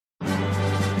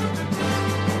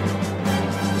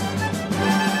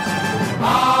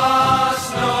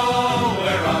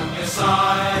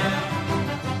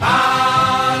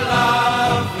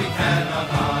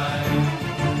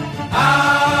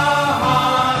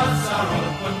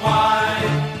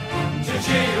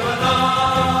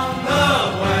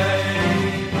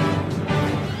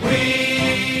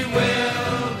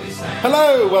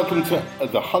welcome to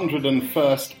the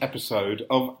 101st episode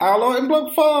of Our Light in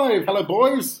Block 5. Hello,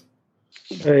 boys.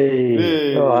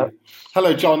 Hey. All right.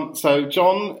 Hello, John. So,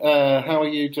 John, how are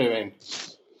you doing?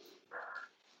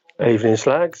 Evening,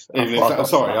 slags. Sorry,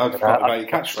 I forgot about your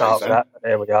catchphrase.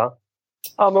 There we are.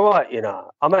 I'm all right, you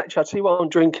know. I'll tell you what I'm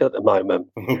drinking at the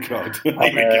moment. Oh, God. Here we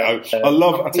go. I tell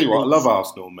you what, I love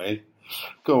Arsenal, me.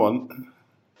 Go on.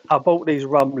 I bought these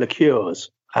rum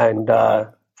liqueurs and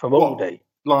from Aldi.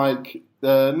 Like,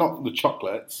 not the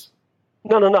chocolates?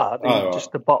 No.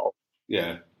 Just the bottle.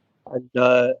 Yeah. And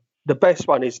the best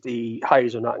one is the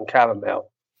hazelnut and caramel.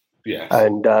 Yes.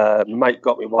 And mate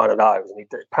got me one of those, and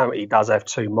apparently he does have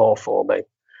two more for me.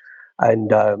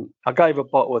 And I gave a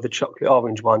bottle of the chocolate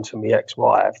orange one to my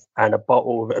ex-wife, and a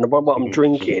bottle of it. And what I'm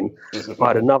drinking, I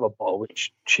had another bottle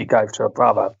which she gave to her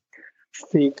brother,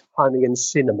 fig, honey, and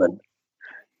cinnamon.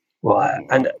 Right,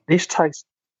 and this tastes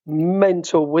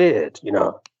mental weird. You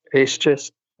know, it's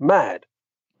just mad.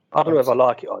 I don't know if I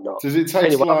like it or not. Does it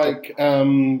taste like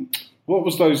what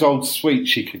was those old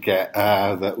sweets you could get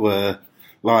that were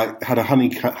like had a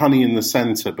honey in the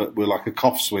centre, but were like a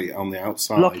cough sweet on the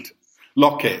outside?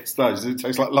 Lockets. Those. It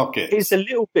tastes like lockets. It's a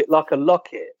little bit like a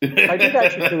locket. I did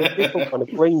actually do a different kind of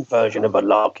green version of a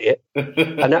locket,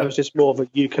 and that was just more of a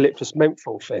eucalyptus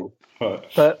menthol thing. Right.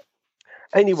 But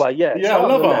anyway, yeah. Yeah, I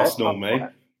love Arsenal, mate.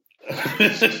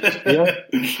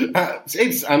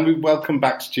 And we welcome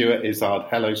back Stuart Izzard.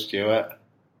 Hello, Stuart.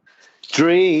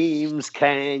 Dreams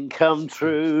can come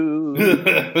true.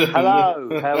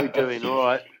 Hello, how are we doing? All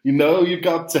right. You know you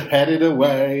got to head it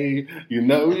away. You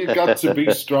know you got to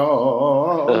be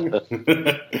strong. How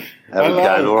are we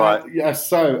going? All right.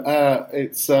 So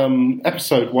it's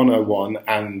episode 101,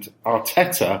 and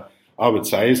Arteta, I would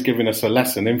say, is giving us a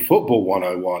lesson in football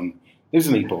 101,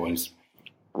 isn't he, boys?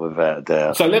 Without a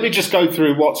doubt. So let me just go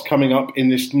through what's coming up in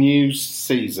this new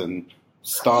season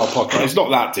style podcast. It's not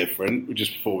that different,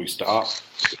 just before we start,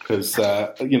 because,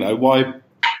 why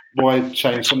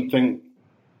change something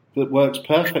that works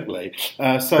perfectly?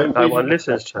 No one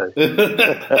listens to.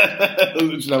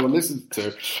 Which no one listens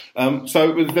to.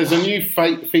 So there's a new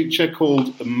feature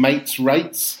called Mates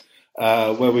Rates,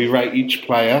 where we rate each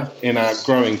player in our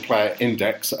growing player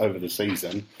index over the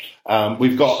season.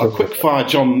 We've got a quickfire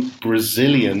John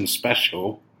Brazilian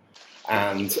special,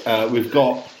 and we've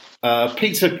got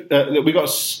Peter. We've got a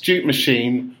Stute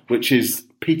Machine, which is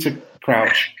Peter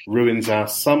Crouch ruins our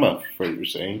summer fruit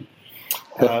machine.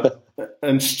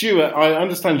 And Stuart, I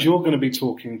understand you're going to be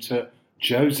talking to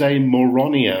Jose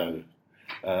Mourinho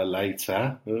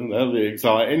later. That'll be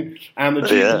exciting. And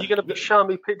you're going to be showing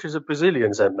me pictures of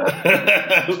Brazilians, then, man.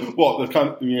 What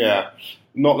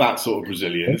not that sort of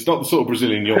Brazilian. It's not the sort of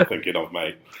Brazilian you're thinking of,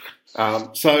 mate. I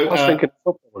was thinking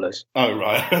of footballers. Oh,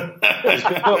 right.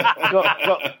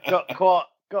 got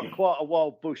quite a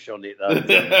wild bush on it,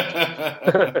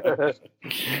 though.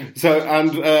 So,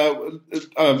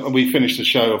 and we finished the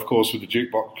show, of course, with the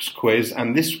jukebox quiz.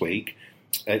 And this week,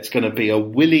 it's going to be a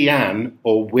Willie-Ann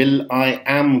or Will I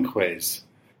Am quiz.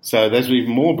 So there's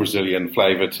even more Brazilian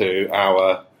flavour to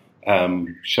our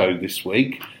show this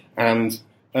week. And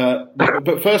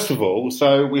but first of all,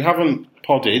 so we haven't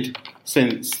podded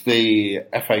since the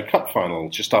FA Cup final,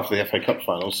 just after the FA Cup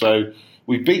final. So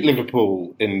we beat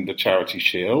Liverpool in the Charity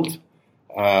Shield.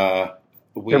 Didn't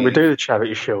we do the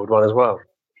Charity Shield one as well?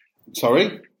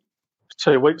 Sorry?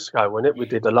 2 weeks ago, wasn't it? We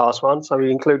did the last one, so we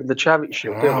included the Charity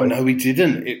Shield, didn't we? No, we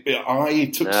didn't.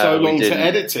 It took so long to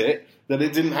edit it that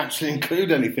it didn't actually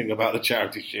include anything about the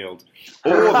Charity Shield.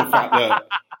 Or the fact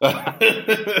that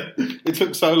it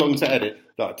took so long to edit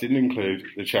that I didn't include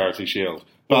the Charity Shield.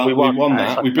 But we won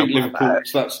that. We beat Liverpool.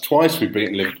 So that's twice we've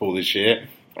beaten Liverpool this year.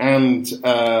 And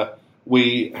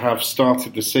we have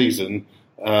started the season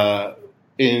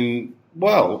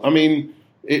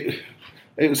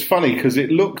it was funny because it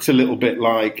looked a little bit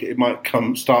like it might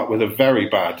start with a very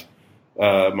bad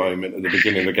moment at the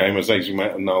beginning of the game as Ainsley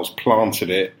Maitland-Niles planted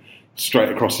it straight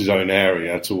across his own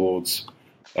area towards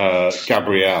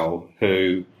Gabriel,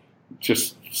 who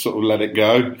just sort of let it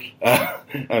go.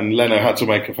 And Leno had to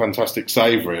make a fantastic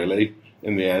save, really,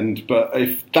 in the end. But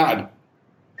if that had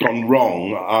gone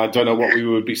wrong, I don't know what we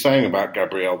would be saying about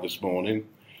Gabriel this morning.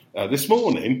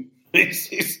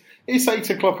 It's 8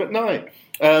 o'clock at night.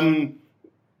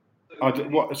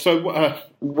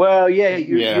 Well,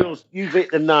 you've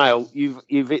hit the nail.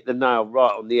 You've hit the nail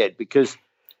right on the head, because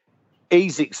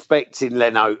he's expecting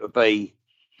Leno to be,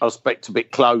 I expect, a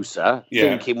bit closer.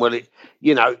 Yeah. Thinking, well, it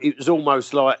was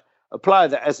almost like a player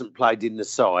that hasn't played in the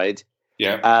side.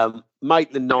 Yeah.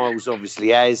 Maitland-Niles obviously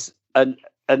has, and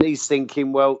he's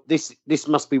thinking, well, this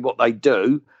must be what they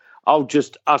do. I'll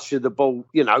just usher the ball,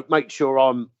 make sure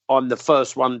I'm I'm the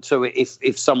first one to it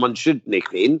if someone should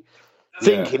nick in,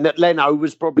 thinking that Leno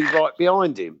was probably right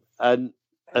behind him, and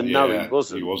no, he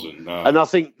wasn't. He wasn't. No. And I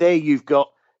think there you've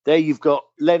got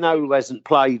Leno, who hasn't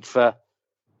played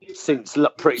since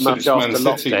pretty much after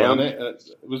Man City, lockdown. wasn't it?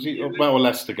 Was he a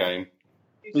Leicester game?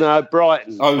 No,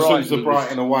 Brighton. Oh, so it was the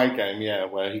Brighton away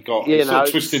game, where he got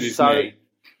twisted his knee.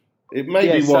 It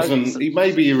maybe wasn't.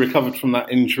 Maybe he recovered from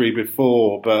that injury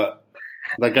before, but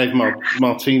they gave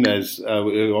Martinez,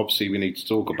 who obviously we need to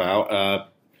talk about.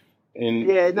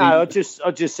 I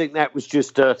just think that was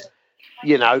just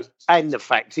and the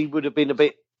fact he would have been a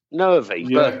bit nervy.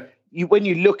 Yeah. But when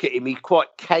you look at him, he quite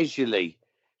casually,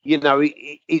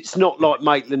 it's not like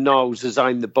Maitland-Niles has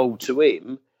aimed the ball to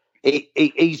him.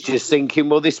 He's just thinking,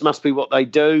 well, this must be what they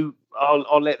do.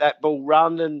 I'll let that ball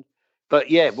run.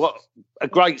 But what a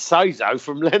great save though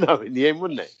from Leno in the end,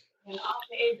 wasn't it?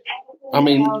 I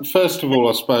mean, first of all,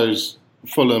 I suppose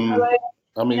Fulham.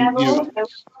 I mean,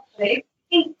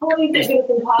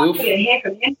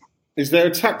 is there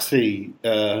a taxi?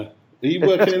 Are you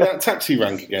working in that taxi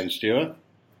rank again, Stuart?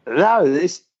 No,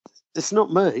 it's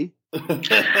not me. I've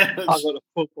got a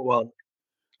football one.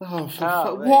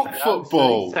 What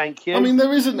football? Thank you. I mean,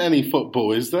 there isn't any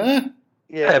football, is there?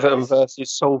 Yeah, Everton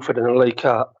versus Salford in the League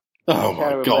Cup. Oh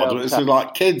my God! It's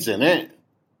like kids in it.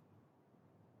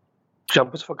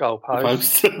 Jumpers for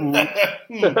goalposts.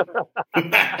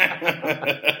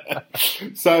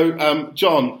 So,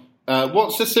 John,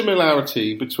 what's the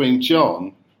similarity between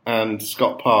John and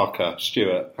Scott Parker?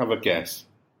 Stuart, have a guess.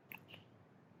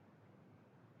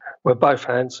 We're both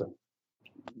handsome.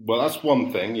 Well, that's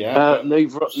one thing, yeah.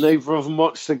 Neither of them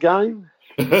watched the game.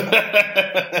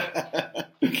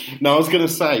 No, I was going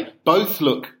to say, both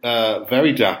look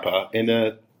very dapper in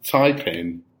a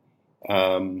tie-pin.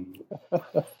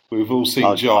 We've all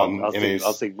seen John in his...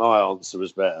 I think my answer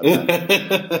was better.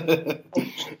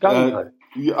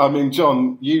 I mean,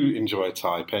 John, you enjoy a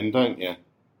tie-pin, don't you?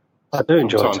 I do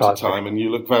enjoy From time to time, and you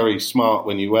look very smart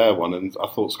when you wear one. And I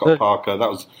thought Scott Parker, that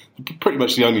was pretty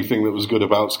much the only thing that was good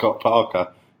about Scott Parker,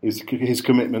 is his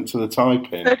commitment to the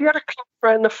tie-pin. He had a club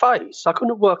around the face. I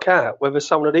couldn't work out whether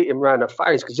someone had hit him around the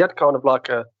face because he had kind of like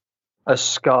a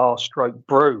scar-stroke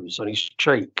bruise on his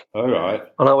cheek. All right.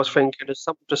 And I was thinking, has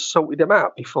someone just sorted him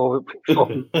out before he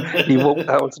walked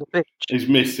out onto the pitch? His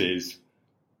missus.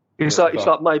 It's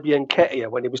like maybe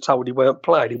Nketiah when he was told he weren't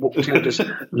playing. He walked in and just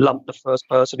lumped the first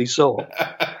person he saw.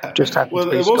 Just happened to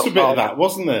be there was Scott a bit Parker. of that,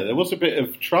 wasn't there? There was a bit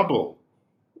of trouble.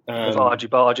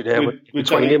 Argy-bargy there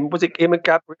between him. Was it him and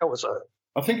Gabriel or so?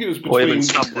 I think it was between...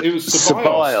 It was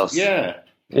Ceballos.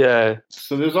 Yeah.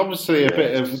 So there's obviously a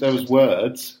bit of... There was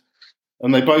words.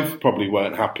 And they both probably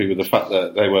weren't happy with the fact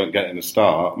that they weren't getting a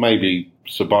start. Maybe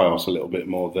Ceballos a little bit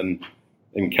more than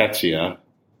Nketiah,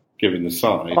 given the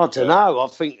side. I don't know. I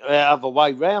think the other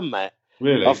way round, Matt.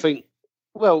 Really? I think...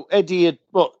 Well, Eddie had...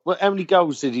 How many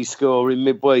goals did he score in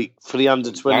midweek for the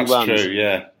under-21s? That's true,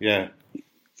 yeah.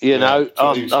 I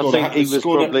think he was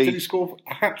probably... Did he score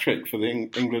a hat-trick for the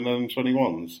England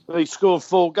under-21s? He scored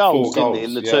 4 goals, didn't he,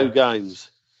 in the 2 games?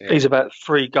 Yeah. He's about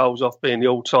 3 goals off being the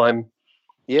all-time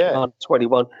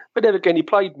under-21. But then again, he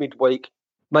played midweek.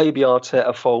 Maybe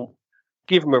Arteta thought,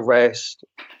 give him a rest.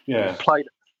 Yeah. Play.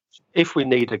 If we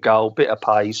need a goal, bit of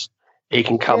pace, he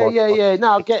can come on. Yeah.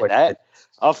 No, I get that.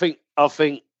 I think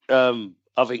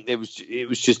it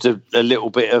was just a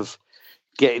little bit of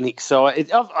getting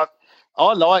excited.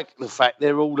 I like the fact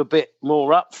they're all a bit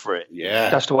more up for it. Yeah.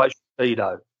 That's the way it should be,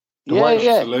 though.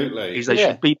 Absolutely. Is they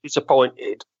should be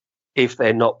disappointed if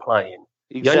they're not playing.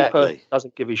 Exactly. The only person who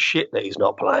doesn't give a shit that he's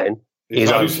not playing is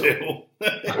Ozil.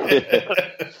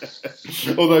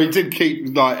 Although he did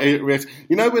keep,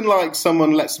 when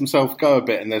someone lets themselves go a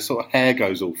bit and their sort of hair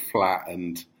goes all flat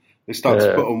and they start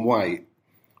to put on weight.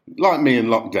 Like me in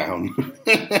lockdown.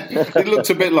 It looked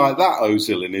a bit like that,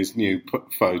 Ozil, in his new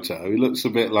photo. He looks a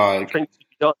bit like...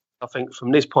 I think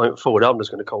from this point forward, I'm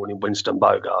just going to call him Winston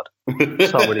Bogart.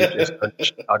 Someone who just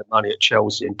had money at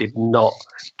Chelsea and did not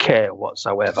care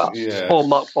whatsoever. Yeah. Or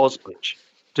Mark Bosnich.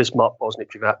 Just Mark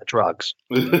Bosnich without the drugs.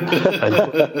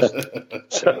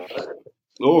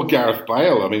 Or Gareth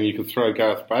Bale. I mean, you could throw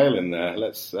Gareth Bale in there.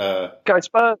 Let's... Going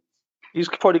Spurs. He's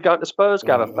probably going to Spurs,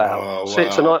 Gareth Bale. See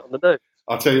it tonight on the news.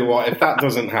 I'll tell you what, if that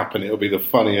doesn't happen, it'll be the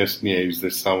funniest news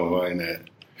this summer, won't it?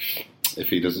 If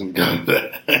he doesn't go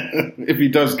there. If he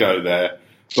does go there,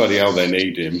 bloody hell, they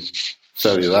need him.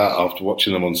 Tell you that, after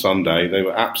watching them on Sunday, they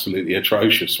were absolutely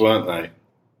atrocious, weren't they?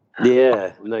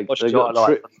 Yeah. And they got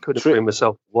could have bring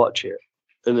myself to watch it.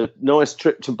 And a nice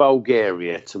trip to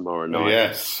Bulgaria tomorrow night.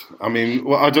 Yes. I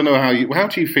mean, I don't know how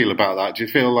do you feel about that? Do you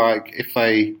feel like if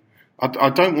they... I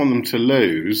don't want them to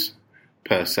lose,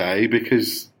 per se,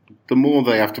 because the more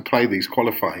they have to play these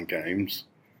qualifying games.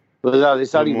 Well, no,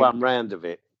 there's only one round of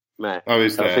it, Matt. Oh,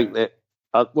 is there? I think that.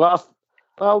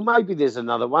 Maybe there's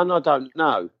another one. I don't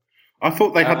know. I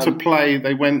thought they had to play.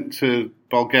 They went to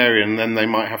Bulgaria, and then they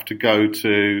might have to go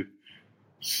to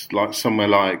somewhere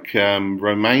like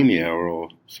Romania or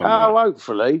something. Oh,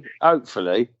 hopefully.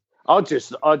 I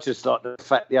just like the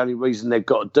fact the only reason they've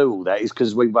got to do all that is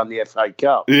because we won the FA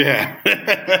Cup. Yeah.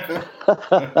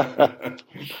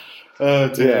 Oh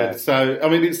dear. Yeah. So I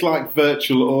mean, it's like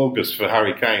virtual August for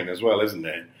Harry Kane as well, isn't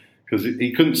it? Because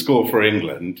he couldn't score for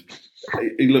England.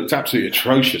 He looked absolutely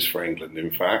atrocious for England,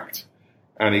 in fact.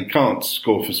 And he can't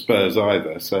score for Spurs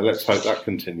either, so let's hope that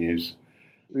continues.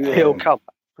 Yeah. He'll come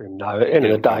back for him, though. At the end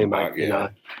of the day, mate, you know,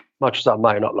 much as I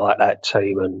may not like that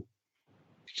team and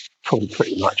probably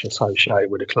pretty much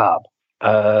associated with the club,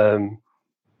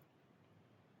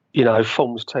 you know,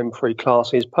 form's temporary,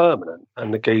 class is permanent,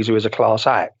 and the geezer is a class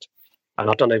act. And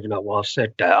I don't even know why I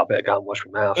said that. I better go and wash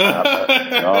my mouth out.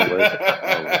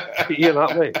 You know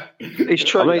what I mean? It's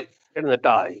true. I mean, at the end of the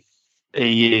day,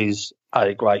 he is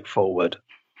a great forward.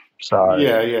 So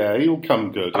yeah, he'll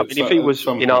come good. I mean, if he was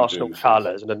in Arsenal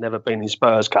colours and had never been in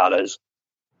Spurs colours,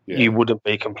 you wouldn't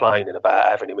be complaining about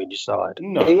having him in your side.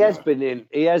 No, he has been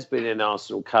in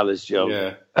Arsenal colours, John.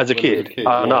 Yeah, as a kid.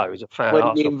 I know he's a fan.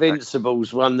 When the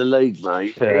Invincibles won the league,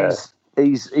 mate,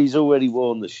 he's already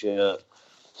worn the shirt.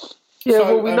 Yeah,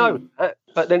 so, well, we know.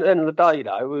 But then at the end of the day,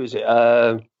 though, who is it?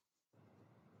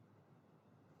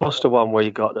 What's the one where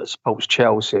you got that supports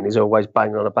Chelsea and he's always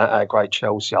banging on about how great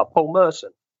Chelsea are? Paul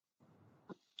Merson.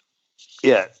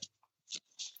 Yeah.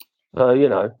 You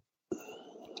know.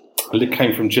 Well, it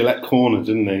came from Gillette Corner,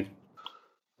 didn't he?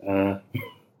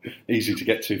 Easy to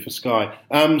get to for Sky.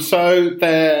 So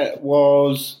there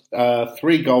was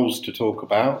 3 goals to talk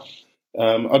about.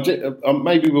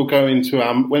 Maybe we'll go into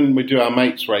when we do our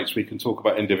mates rates, we can talk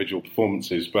about individual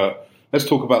performances, but let's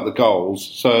talk about the goals.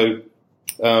 So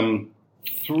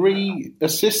 3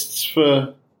 assists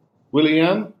for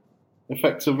Willian,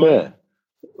 effectively. Yeah.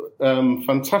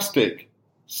 Fantastic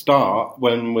start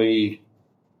when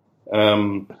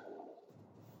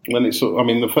it's sort of, I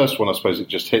mean, the first one, I suppose it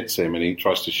just hits him and he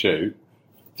tries to shoot.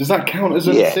 Does that count as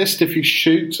an assist if he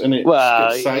shoots and it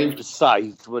gets saved? It was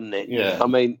saved, wouldn't it? Yeah. I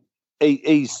mean,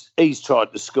 he's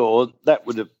tried to score. That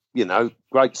would have,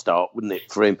 great start, wouldn't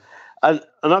it, for him? And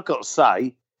I've got to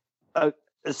say,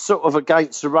 sort of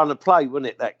against the run of play, wasn't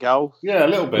it, that goal? Yeah, a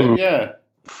little bit, yeah.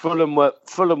 Fulham were,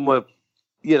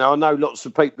 I know lots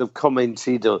of people have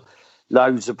commented, or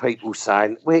loads of people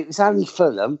saying, well, it's only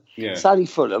Fulham. Yeah. It's only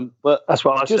Fulham. But that's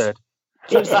what I said.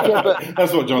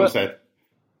 That's what John said.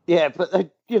 Yeah, but they,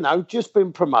 just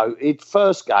been promoted.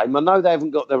 First game. I know they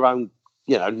haven't got their own,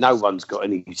 no one's got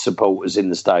any supporters in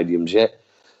the stadiums yet.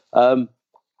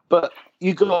 But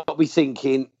you've got to be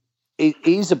thinking, it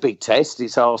is a big test.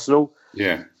 It's Arsenal.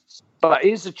 Yeah. But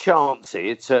here's a chance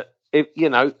here to,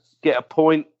 get a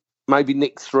point, maybe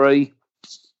nick 3,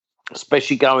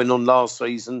 especially going on last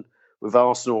season with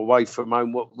Arsenal away from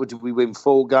home. What did we win?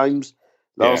 4 games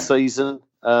last season.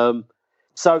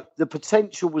 So the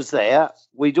potential was there.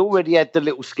 We'd already had the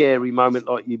little scary moment,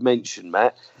 like you mentioned,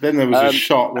 Matt. Then there was a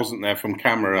shot, wasn't there, from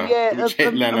camera, which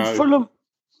hit Leno.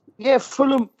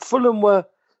 And Fulham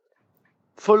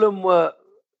were.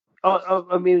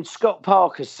 I mean, Scott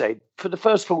Parker said for the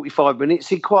first 45 minutes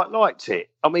he quite liked it.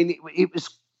 I mean, it was.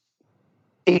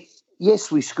 Yes,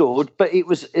 we scored, but it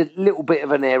was a little bit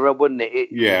of an error, wasn't it?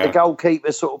 The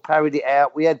goalkeeper sort of parried it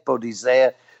out. We had bodies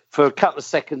there. For a couple of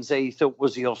seconds there, you thought,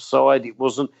 was he offside? It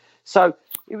wasn't. So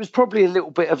it was probably a little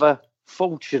bit of a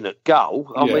fortunate goal.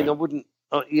 I mean, I wouldn't,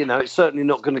 it's certainly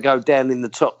not going to go down in the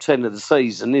top 10 of the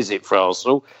season, is it, for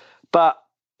Arsenal? But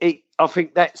I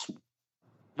think that's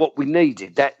what we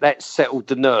needed. That settled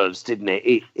the nerves, didn't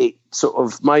it? It sort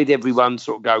of made everyone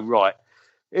sort of go, right,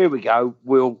 here we go.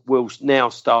 We'll now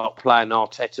start playing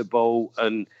Arteta ball,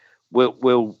 and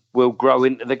we'll grow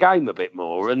into the game a bit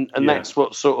more. And that's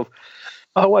what sort of.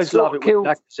 I always love it when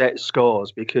Lacazette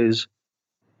scores, because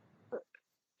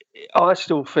I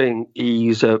still think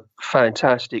he's a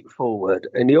fantastic forward,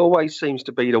 and he always seems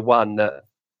to be the one that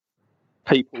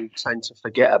people tend to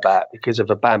forget about because of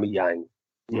Aubameyang.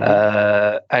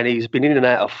 And he's been in and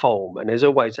out of form, and there's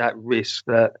always that risk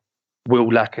that will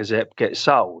Lacazette get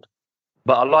sold.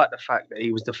 But I like the fact that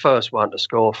he was the first one to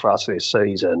score for us this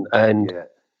season, and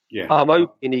I'm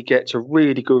hoping he gets a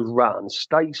really good run,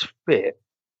 stays fit.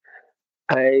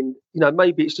 And,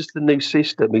 maybe it's just the new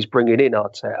system he's bringing in,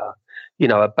 Arteta.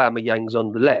 Aubameyang's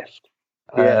on the left.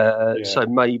 So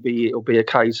maybe it'll be a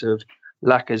case of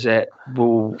Lacazette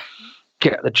will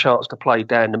get the chance to play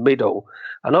down the middle.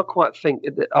 And I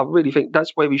really think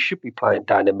that's where he should be playing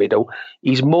down the middle.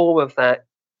 He's more of that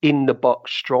in the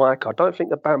box striker. I don't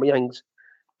think Aubameyang's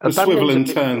a swivel and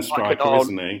turn striker,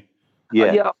 isn't he?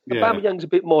 Yeah. Aubameyang's a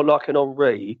bit more like an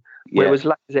Henry, whereas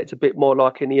Lacazette's a bit more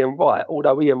like an Ian Wright.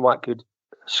 Although Ian Wright could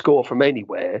score from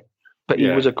anywhere, but he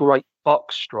was a great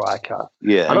box striker.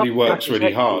 Yeah, and he works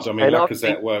really hard. I mean,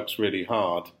 Lacazette works really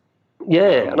hard.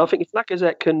 Yeah, and I think if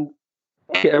Lacazette can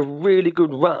get a really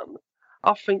good run,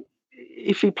 I think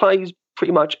if he plays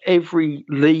pretty much every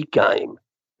league game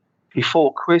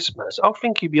before Christmas, I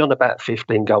think he'd be on about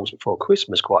 15 goals before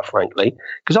Christmas, quite frankly,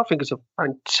 because I think he's a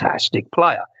fantastic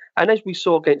player. And as we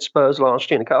saw against Spurs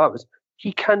last year in the Cup,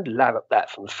 he can lap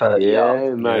that from 30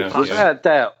 yards. Mate. Without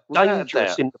doubt.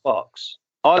 Dangerous in the box.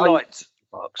 I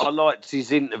liked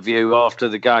his interview after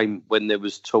the game when there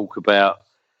was talk about.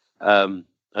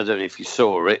 I don't know if you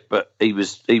saw it, but he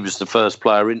was the first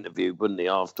player interviewed, wasn't he?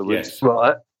 Afterwards, yes.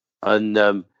 Right. And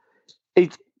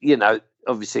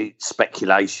obviously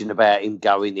speculation about him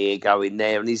going here, going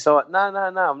there, and he's like, no,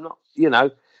 I'm not.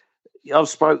 I've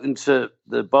spoken to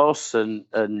the boss, and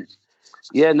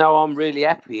I'm really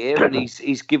happy here, and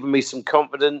he's given me some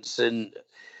confidence, and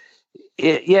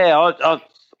I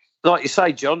like you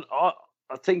say, John, I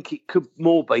think it could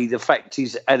more be the fact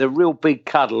he's had a real big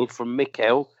cuddle from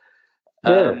Mikel,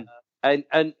 and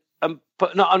I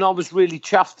was really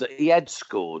chuffed that he had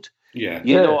scored. Yeah,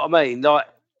 you know what I mean. Like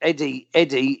Eddie,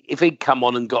 if he'd come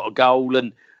on and got a goal,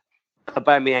 and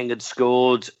Aubameyang had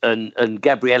scored, and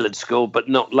Gabriel had scored, but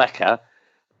not Laka,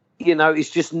 it's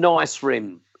just nice for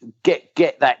him.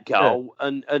 Get that goal,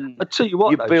 and I tell you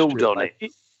what, you build on it.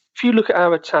 If you look at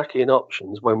our attacking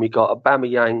options, when we got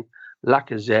Aubameyang,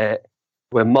 Lacazette,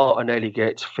 when Martinelli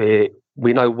gets fit,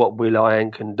 we know what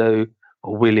Willian can do,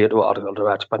 or Willian. I don't know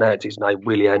how to pronounce his name,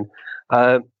 Willian.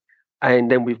 And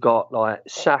then we've got like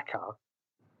Saka.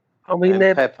 I mean,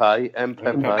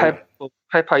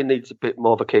 Pepe needs a bit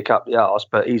more of a kick up the arse,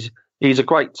 but he's a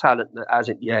great talent that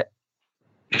hasn't yet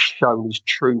shown his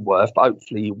true worth. But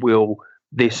hopefully, he will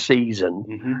this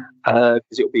season because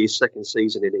it'll be his second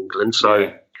season in England.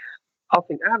 So I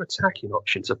think our attacking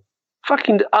options are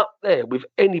fucking up there with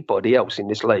anybody else in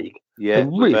this league. Yeah,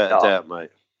 without a doubt,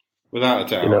 mate. Without a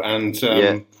doubt.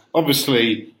 And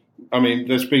obviously, I mean,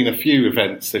 there's been a few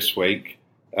events this week,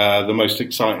 the most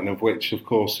exciting of which, of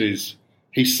course, is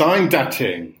he signed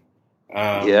Dating.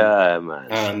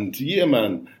 And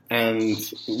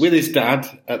with his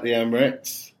dad at the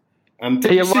Emirates. And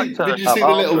did you see the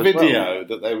little video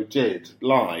that they did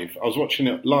live? I was watching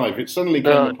it live. It suddenly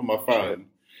came up on my phone,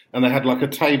 and they had like a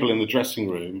table in the dressing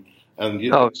room. And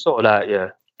sort of that,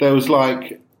 yeah. There was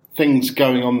like things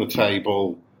going on the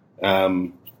table,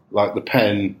 like the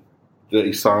pen that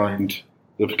he signed,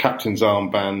 the captain's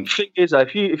armband. The thing is,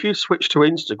 if you switch to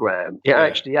Instagram, it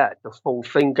actually had the full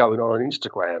thing going on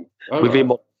Instagram with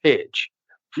him on the pitch.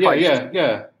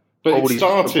 Yeah. But it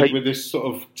started with this sort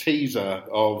of teaser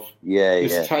of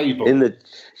this table.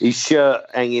 His shirt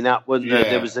hanging up, wasn't there?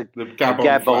 There was the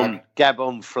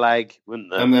Gabon flag,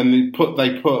 wasn't there? And then they put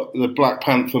the Black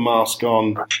Panther mask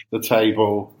on the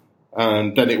table,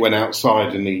 and then it went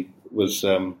outside, and he was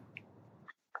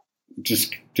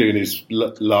just doing his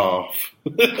laugh.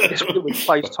 It's with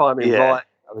FaceTime in right.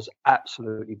 That was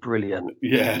absolutely brilliant.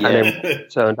 Yeah. And then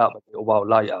it turned up a little while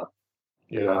later.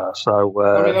 Yeah. So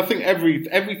I mean, I think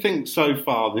everything so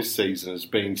far this season has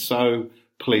been so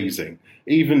pleasing.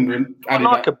 Even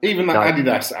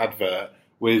Adidas advert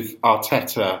with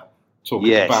Arteta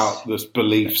talking about the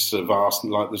beliefs of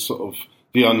Arsenal, like the sort of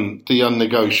the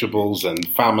unnegotiables and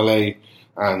family,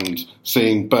 and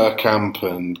seeing Bergkamp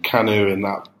and Kanu in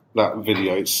that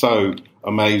video. It's so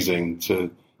amazing to.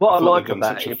 What I like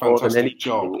about him more than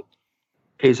anything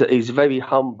is that he's very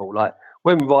humble. Like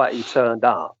when Wrighty turned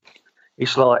up,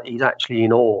 it's like he's actually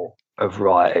in awe of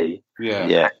Wrighty.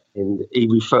 Yeah. And he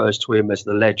refers to him as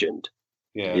the legend.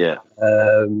 Yeah.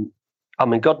 I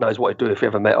mean, God knows what he'd do if he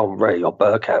ever met Henry or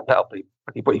Bergkamp.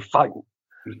 He'd be faint.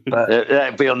 But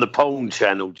that'd be on the Porn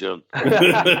channel, John.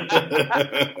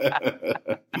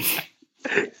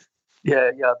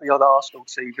 Yeah, be on Arsenal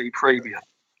TV Premium.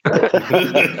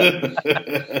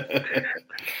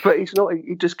 But he's not.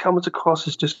 He just comes across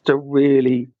as just a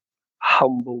really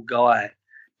humble guy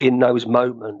in those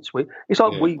moments. It's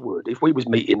like we would if we was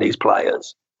meeting these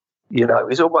players. You know,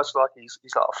 it's almost like he's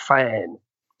like a fan.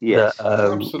 Yes,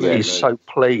 he's so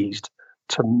pleased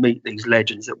to meet these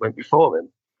legends that went before him.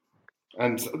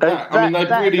 And they've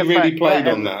really played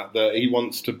on that he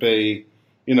wants to be.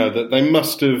 You know, that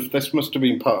this must have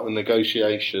been part of the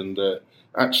negotiation that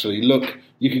actually, look,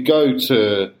 you could go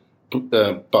to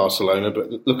Barcelona, but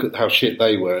look at how shit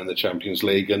they were in the Champions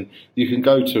League, and you can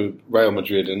go to Real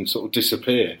Madrid and sort of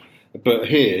disappear. But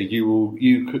here, you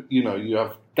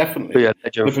have definitely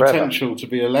the potential to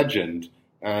be a legend,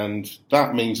 and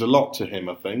that means a lot to him,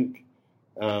 I think.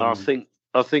 I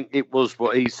think it was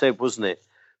what he said, wasn't it?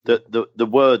 That the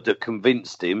word that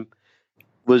convinced him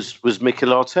was Mikel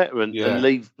Arteta and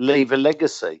leave a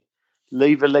legacy.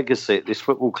 Leave a legacy at this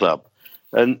football club.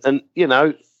 And who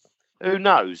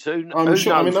knows? I'm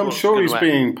sure he's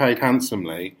being paid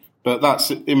handsomely, but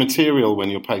that's immaterial when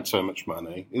you're paid so much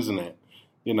money, isn't it?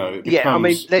 It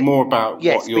becomes more about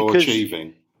what you're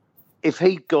achieving. If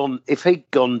he'd gone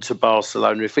to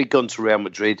Barcelona, if he'd gone to Real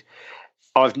Madrid,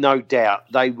 I've no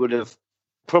doubt they would have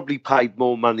probably paid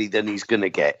more money than he's going to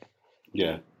get.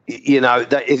 Yeah.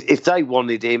 If they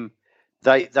wanted him,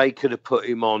 they could have put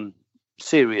him on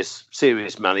serious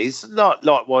money. It's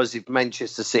likewise if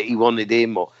Manchester City wanted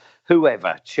him or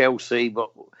whoever, Chelsea,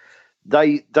 but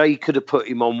they could have put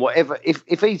him on whatever.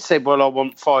 If he said, "Well, I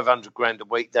want $500,000 a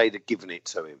week," they'd have given it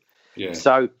to him. Yeah.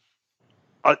 So,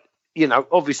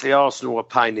 obviously Arsenal are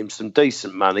paying him some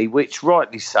decent money, which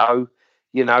rightly so.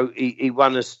 He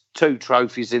won us 2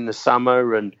 trophies in the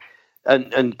summer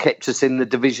and kept us in the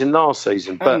division last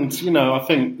season. But I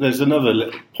think there's another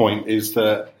little point is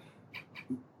that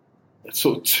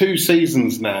sort of 2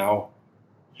 seasons now,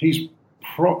 he's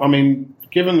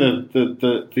given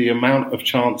the amount of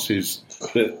chances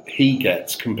that he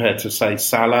gets compared to, say,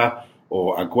 Salah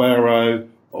or Aguero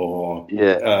or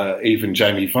even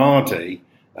Jamie Vardy,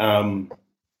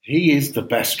 he is the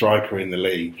best striker in the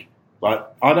league. Like,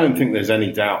 I don't think there's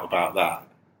any doubt about that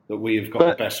we have got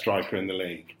the best striker in the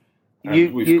league.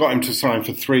 And we've got him to sign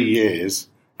for 3 years,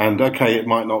 and okay, it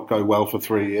might not go well for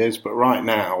 3 years, but right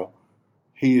now,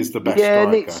 he is the best striker.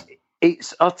 And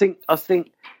I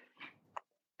think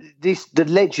the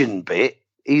legend bit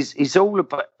is all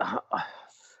about.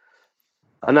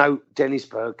 I know Dennis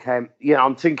Bergkamp. Yeah,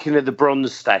 I'm thinking of the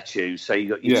bronze statues. So you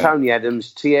got your Tony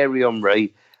Adams, Thierry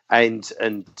Henry, and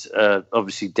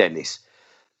obviously Dennis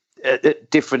at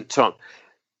different times.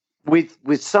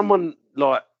 With someone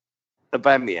like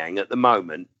Aubameyang at the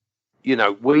moment,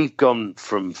 we've gone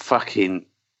from fucking.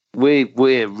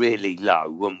 We're really low,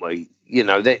 weren't we?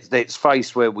 Let's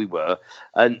face where we were,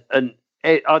 and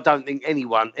I don't think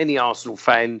any Arsenal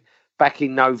fan back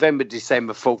in November,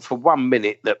 December thought for 1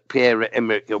 minute that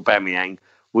Pierre-Emerick Aubameyang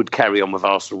would carry on with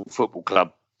Arsenal Football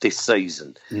Club this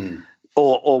season,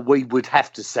 or we would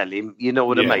have to sell him. You know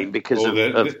what I mean? Because of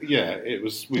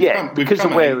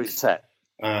where it's at.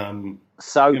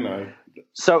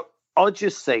 So I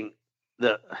just think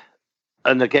that.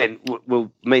 And again,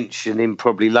 we'll mention him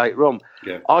probably later on.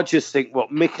 Yeah. I just think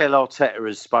what Mikel Arteta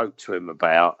has spoke to him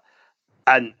about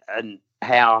and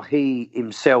how he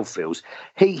himself feels,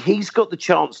 he's got the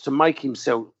chance to make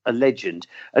himself a legend.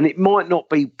 And it might not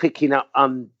be picking up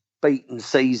unbeaten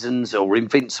seasons or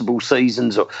invincible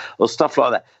seasons or stuff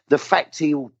like that. The fact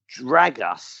he'll drag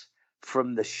us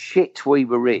from the shit we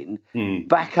were in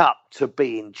back up to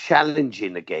being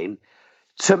challenging again,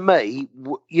 to me,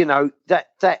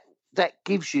 that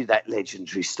gives you that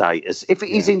legendary status. If it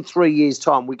is in 3 years'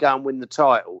 time, we go and win the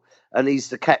title, and he's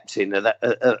the captain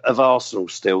of Arsenal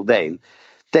still, then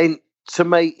to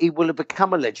me he will have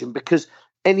become a legend, because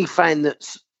any fan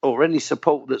or any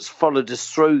support that's followed us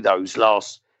through those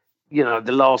last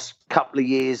couple of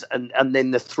years, and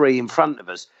then the 3 in front of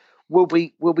us will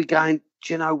be going,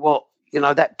 do you know what?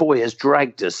 That boy has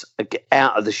dragged us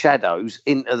out of the shadows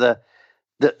into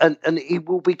and he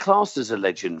will be classed as a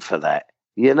legend for that.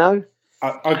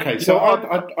 Okay, so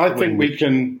I think we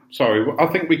can. Sorry, I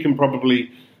think we can probably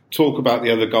talk about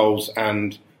the other goals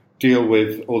and deal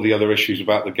with all the other issues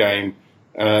about the game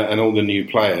and all the new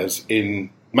players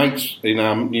in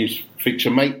our news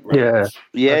feature, mate. Rates.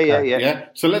 Yeah.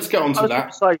 So let's get on to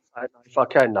that. If I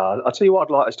can, now I'll tell you what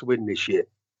I'd like us to win this year.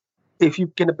 If you're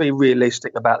going to be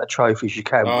realistic about the trophies you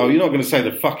can win. You're not going to say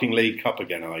the fucking League Cup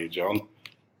again, are you, John?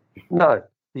 No.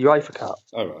 The UEFA Cup.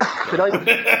 Oh, right.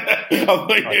 I thought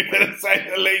you were going to say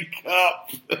the League Cup.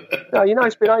 No,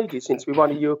 it's been ages since we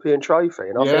won a European trophy,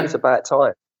 and I think it's about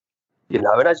time. And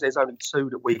as there's only 2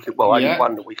 that we can, only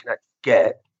 1 that we can actually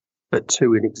get, but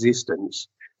 2 in existence.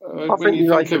 I think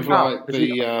you think of like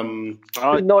the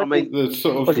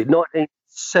sort of... Was it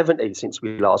 1970 since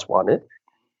we last won it?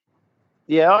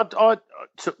 Yeah,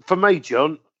 for me,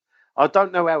 John, I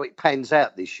don't know how it pans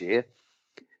out this year,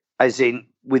 as in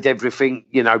with everything,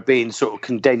 being sort of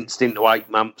condensed into 8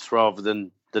 months rather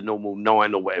than the normal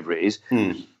 9 or whatever it is.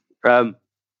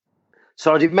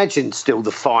 So I'd imagine still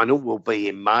the final will be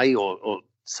in May or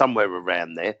somewhere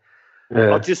around there.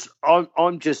 Yeah.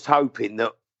 I'm just hoping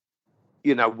that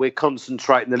we're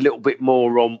concentrating a little bit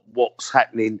more on what's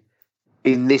happening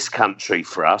in this country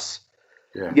for us.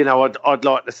 Yeah. I'd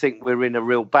like to think we're in a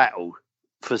real battle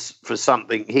for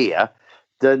something here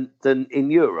than in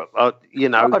Europe. I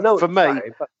know for me,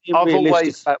 but I've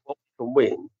always about what we can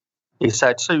win is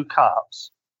 2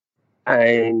 cups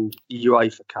and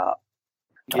UEFA Cup.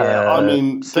 Yeah,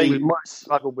 we might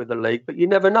struggle with the league, but you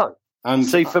never know. And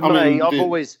see, for me, I've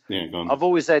always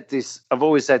had this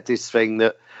thing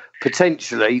that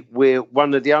potentially we're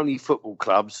one of the only football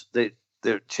clubs that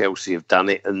Chelsea have done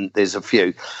it, and there's a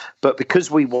few, but because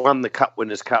we won the Cup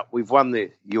Winners' Cup, we've won the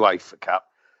UEFA Cup,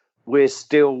 we're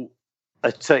still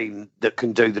a team that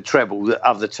can do the treble that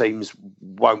other teams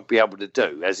won't be able to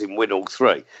do, as in win all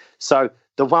 3. So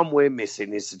the one we're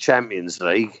missing is the Champions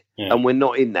League, and we're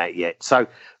not in that yet. So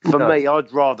for me,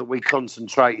 I'd rather we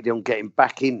concentrated on getting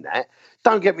back in that.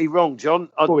 Don't get me wrong, John.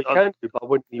 We can do by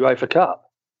winning the UEFA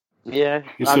Cup. Yeah,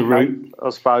 it's a route. I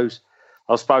suppose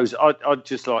I'd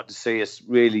just like to see us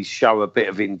really show a bit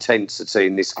of intensity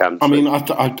in this country. I mean,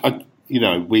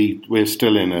 we're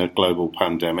still in a global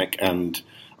pandemic, and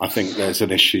I think there's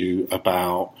an issue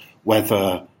about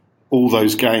whether all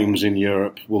those games in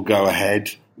Europe will go ahead.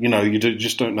 You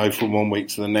just don't know from one week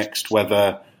to the next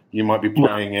whether you might be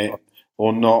playing it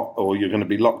or not, or you're going to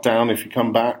be locked down if you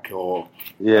come back, or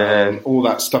all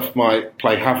that stuff might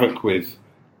play havoc with,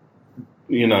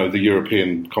 the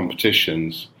European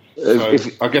competitions. So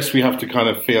I guess we have to kind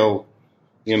of feel,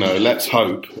 let's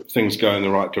hope things go in the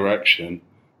right direction.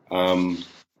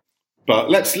 But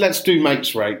let's do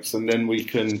mates rates, and then we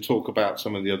can talk about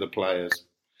some of the other players.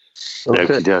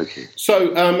 Okay.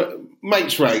 So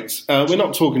mates rates, we're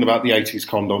not talking about the 80s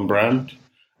condom brand.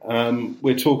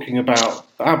 We're talking about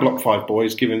our Block 5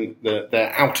 boys giving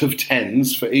their out of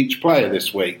 10s for each player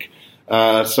this week.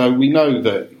 So we know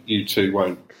that you two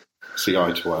won't see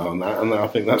eye to eye on that, and I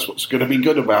think that's what's going to be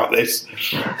good about this.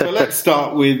 So let's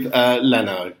start with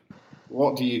Leno.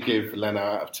 What do you give Leno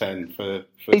out of 10 for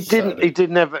He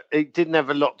didn't have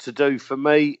a lot to do for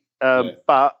me,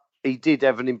 but he did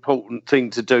have an important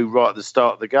thing to do right at the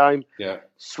start of the game. Yeah,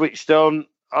 switched on.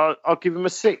 I'll give him a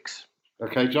 6.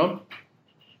 Okay, John.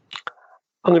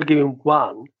 I'm going to give him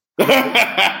 1.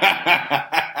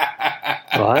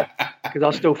 Right? Because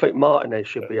I still think Martinez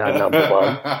should be our number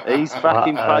 1. He's back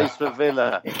in place for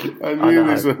Villa. I knew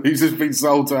he's just been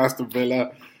sold to Aston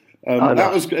Villa.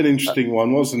 That was an interesting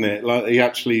one, wasn't it? Like, he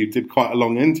actually did quite a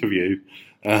long interview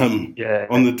on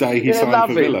the day he signed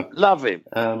for Villa. Love him.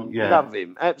 Love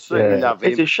him. Absolutely love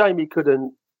him. It's a shame he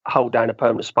couldn't hold down a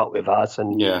permanent spot with us,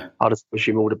 and I just wish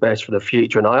him all the best for the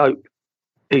future, and I hope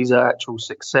he's an actual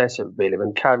success at Villa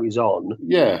and carries on.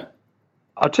 Yeah.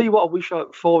 I'll tell you what I wish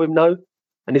for him, though,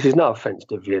 and this is no offence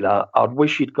to Villa, I'd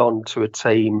wish he'd gone to a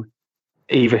team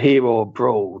either here or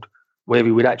abroad where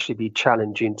he would actually be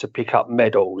challenging to pick up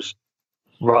medals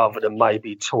rather than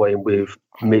maybe toying with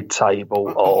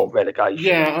mid-table or relegation.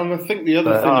 Yeah, and I think the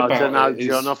other thing about I don't know, it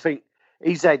John. I think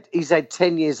he's had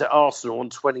 10 years at Arsenal on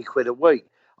 20 quid a week.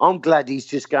 I'm glad he's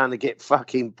just going to get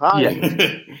fucking paid.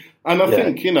 Yeah. And I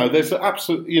think, there's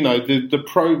absolute,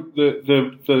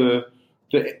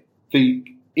 the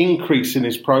increase in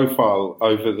his profile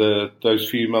over those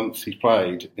few months he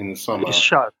played in the summer has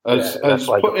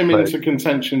put him into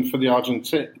contention for the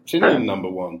Argentinian number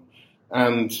 1.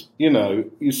 And,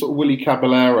 you sort of Willy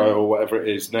Caballero or whatever it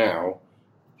is now,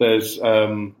 there's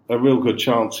a real good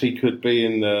chance he could be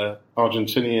in the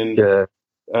Argentinian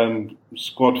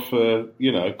squad for,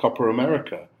 Copa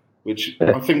America, which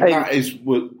I think that is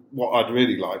what I'd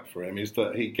really like for him, is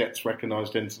that he gets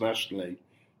recognised internationally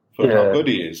for how good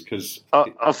he is. Because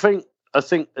I think,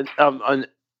 and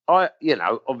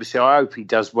obviously I hope he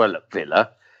does well at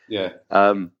Villa. Yeah.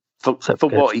 For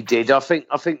what he did, I think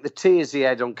the tears he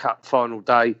had on Cup final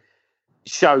day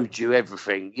showed you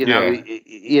everything. He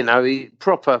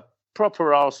proper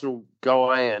Arsenal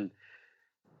guy, and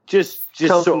just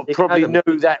sort of probably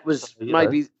knew that was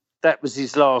that was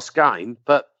his last game.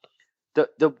 But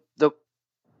the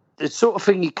sort of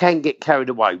thing you can get carried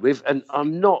away with, and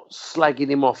I'm not slagging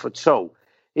him off at all.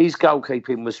 His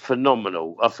goalkeeping was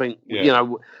phenomenal. I think,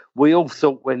 we all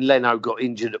thought when Leno got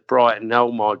injured at Brighton, oh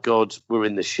my God, we're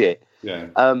in the shit. Yeah.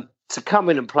 To come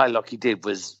in and play like he did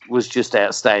was just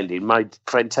outstanding, made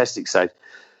fantastic saves.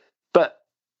 But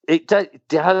it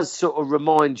does sort of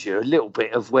remind you a little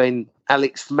bit of when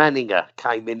Alex Manninger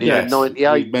came in the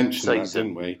 98 we mentioned season. That,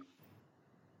 didn't we?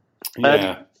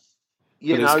 Yeah.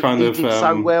 He did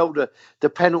so well. The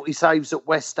penalty saves at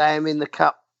West Ham in the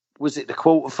Cup, was it the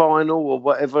quarter-final or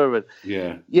whatever? And,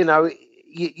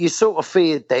 you sort of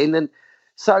feared then. And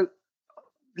so,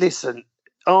 listen,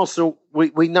 Arsenal,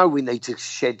 we know we need to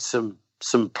shed some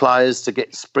some players to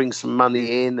bring some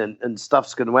money in, and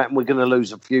stuff's going to happen. We're going to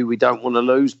lose a few we don't want to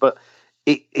lose, but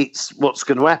it's what's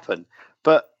going to happen.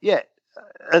 But yeah,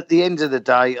 at the end of the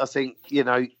day, I think,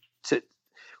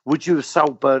 would you have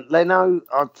sold Bernd Leno?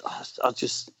 I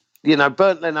just,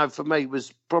 Bernd Leno for me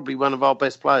was probably one of our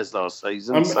best players last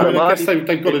season. I guess they've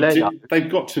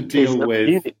got to deal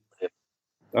with.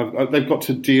 They've got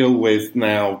to deal with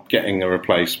now getting a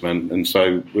replacement, and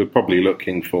so we're probably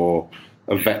looking for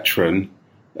a veteran,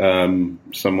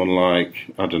 someone like,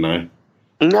 I don't know.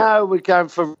 No, we're going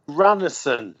for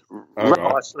Runarsson. Right.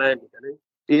 Icelandic, isn't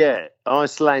Yeah,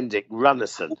 Icelandic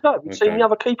Runarsson. No, have you seen the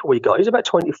other keeper we got? He's about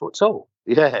 20 foot tall.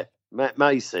 Yeah, Matt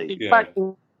Macy. In fact,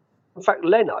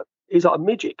 Leno is like a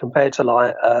midget compared to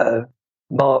like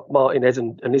Martinez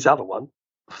and his other one.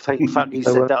 Thank fuck he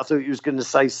said that. I thought he was going to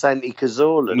say Santi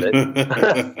Cazorla then.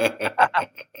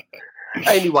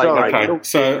 Anyway, okay.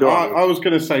 So I was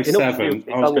going to say 7.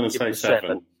 I was going to say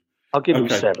 7. I'll give him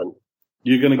 7.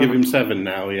 You're going to give him 7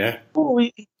 now, yeah? Well,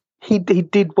 he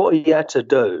did what he had to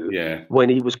do when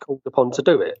he was called upon to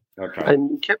do it. Okay.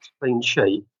 And he kept a clean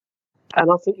sheet.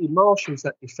 And I think he marshals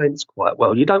that defence quite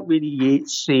well. You don't really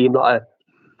see him like a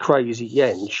crazy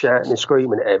yen shouting and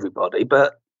screaming at everybody,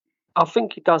 but I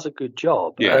think he does a good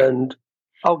job. Yeah. And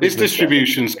his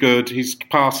distribution's good. His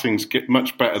passing's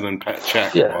much better than Petr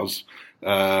Cech was.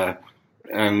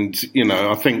 And,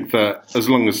 I think that as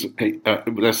long as,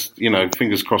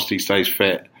 fingers crossed he stays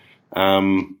fit,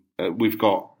 we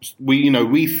thought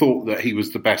that he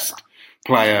was the best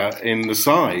player in the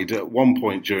side at one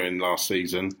point during last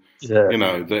season.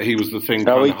 Yeah. That he was the thing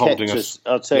kind of holding us.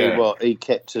 I'll tell you what, he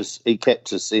kept us in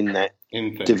that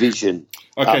division.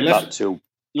 Okay,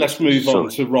 let's move on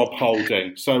to Rob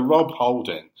Holding. So Rob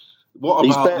Holding, what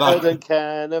He's about better than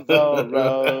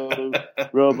Cannavaro,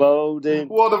 Rob Holding.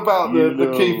 What about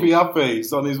the keepy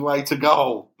uppies on his way to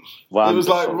goal? Wonderful. It was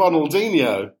like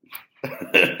Ronaldinho.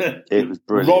 It was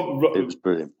brilliant. It was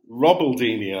brilliant.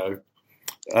 Robaldinho,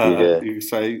 you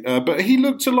say. But he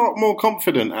looked a lot more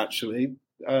confident, actually,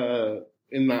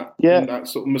 in that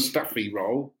sort of Mustafi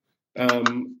role.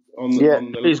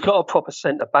 He's got a proper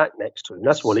centre-back next to him.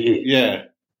 That's what he is.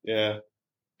 Yeah.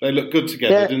 They look good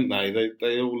together, didn't they?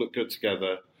 They all look good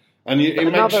together. And it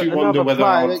makes you wonder whether...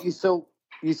 Another player that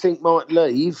you think might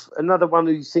leave, another one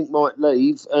who you think might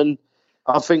leave, and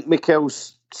I think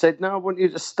Mikel's said, no, I want you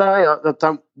to stay. I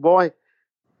don't... Why?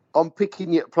 I'm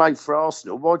picking you to play for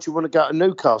Arsenal. Why do you want to go to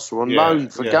Newcastle on loan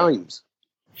for games?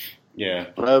 Yeah.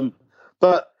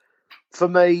 But for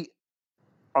me,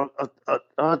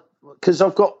 because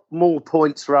I've got more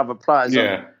points for other players.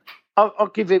 Yeah. I'll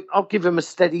give him a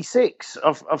steady 6.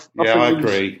 I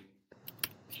agree.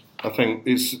 I think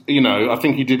it's I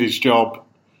think he did his job.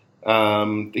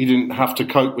 He didn't have to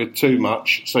cope with too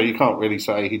much, so you can't really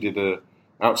say he did a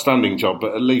outstanding job.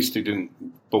 But at least he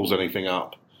didn't balls anything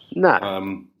up.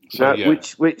 No,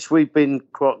 which we've been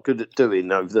quite good at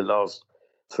doing over the last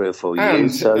 3 or 4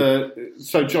 years.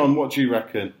 So John, what do you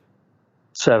reckon?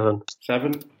 7.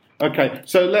 7. Okay,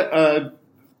 so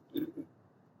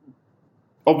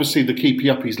obviously the keepy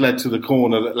uppies led to the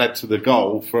corner that led to the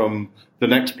goal from the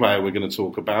next player we're going to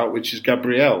talk about, which is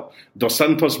Gabriel dos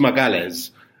Santos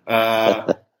Magalhães.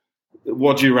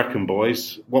 What do you reckon,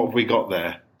 boys? What have we got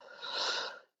there?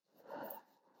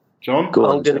 John? I'm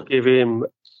going to give him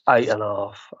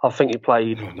 8.5. I think he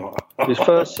played his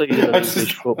first season of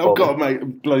English football. I've got to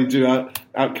bloody do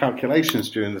out calculations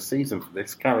during the season for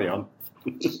this. Carry on.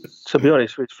 To be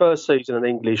honest, for his first season in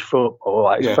English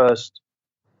football, his first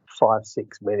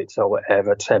 5-6 minutes or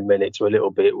whatever, 10 minutes were a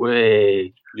little bit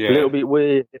weird, a little bit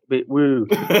weird, a bit woo,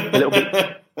 a little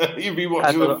bit. You've been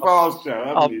watching the Fast Show,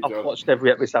 haven't you, John? I've watched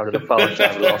every episode of the Fast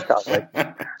Show the last couple of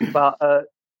weeks. But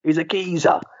he's a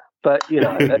geezer. But, at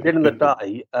the end of the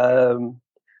day,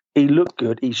 he looked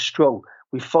good. He's strong.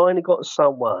 We finally got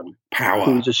someone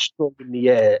who's as strong in the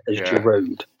air as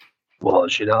Giroud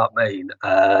was, you know what I mean?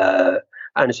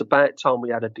 And it's about time we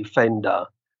had a defender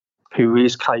who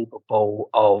is capable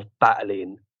of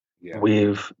battling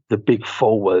with the big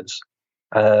forwards,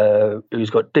 who's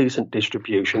got decent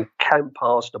distribution, can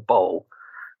pass the ball,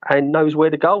 and knows where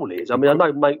the goal is. I mean, I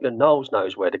know Maitland-Niles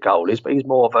knows where the goal is, but he's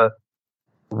more of a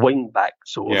wing-back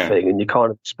sort of thing, and you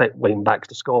kind of expect wing-backs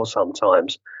to score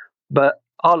sometimes. But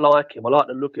I like him. I like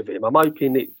the look of him. I'm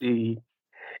hoping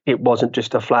it wasn't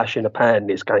just a flash in the pan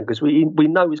this game, because we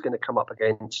know he's going to come up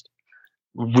against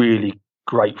really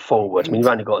great forwards. I mean,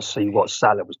 you've only got to see what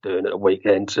Salah was doing at the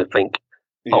weekend to think,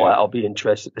 I'll be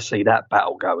interested to see that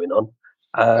battle going on.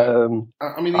 I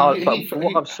mean, from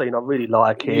what I've seen, I really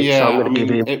like it. So I'm going to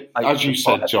give him. As you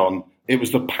said, John, it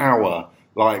was the power.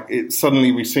 Like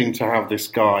suddenly we seem to have this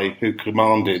guy who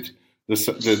commanded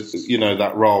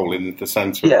that role in the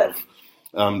centre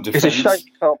of defence. It's a shame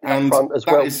you can't play front as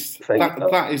well.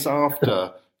 That is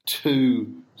after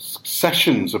 2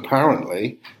 sessions,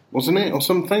 apparently, wasn't it, or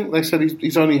something? They said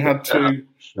he's only had 2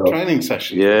 training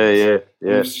sessions. Yeah.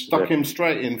 Stuck him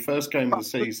straight in first game of the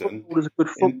season. Footballer's a good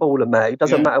footballer, mate. It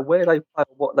doesn't matter where they play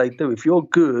or what they do. If you're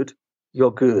good,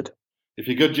 you're good. If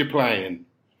you're good, you're playing.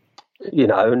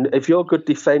 And if you're a good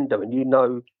defender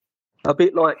and a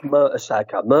bit like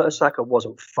Mertesacker. Mertesacker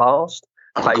wasn't fast,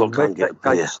 but he read that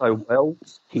game so well.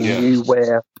 He knew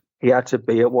where he had to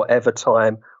be at whatever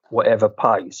time, whatever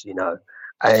pace,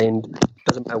 And it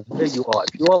doesn't matter where you are.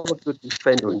 If you are a good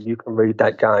defender and you can read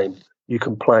that game, you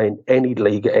can play in any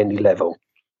league at any level.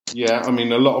 Yeah, I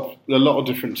mean, a lot of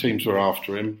different teams were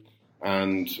after him,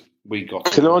 and we got.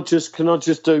 Can I just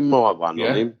do my one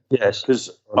on him? Yes, because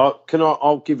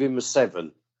I'll give him a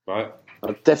 7. Right,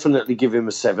 I'll definitely give him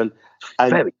a 7.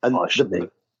 And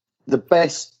the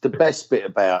best bit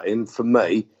about him for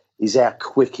me is how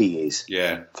quick he is.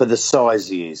 Yeah, for the size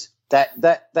he is.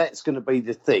 That's going to be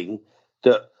the thing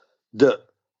that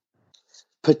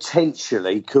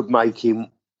potentially could make him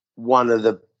one of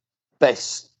the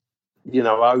best,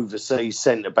 overseas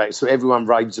centre backs. So everyone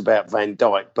raves about Van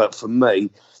Dijk, but for me,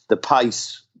 the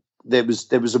pace. There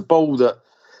was a ball that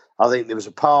I think there was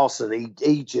a pass, and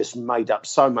he just made up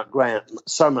so much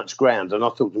ground. And I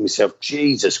thought to myself,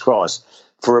 Jesus Christ,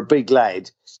 for a big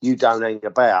lad, you don't hang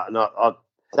about. And I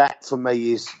that for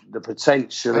me is the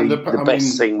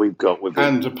best thing we've got with him.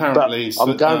 And apparently, but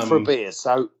I'm going for a beer,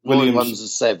 so Williams a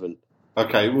 7.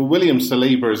 Okay, well, William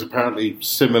Saliba is apparently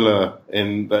similar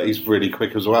in that he's really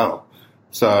quick as well.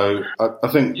 So I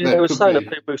think they were saying that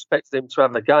people expected him to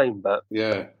have a game, but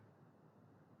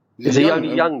is he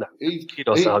only young though? He's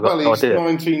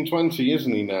 19, 20,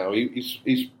 isn't he now? He's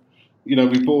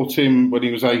we bought him when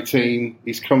he was 18.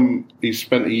 He's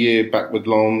spent a year back with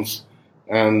Lens,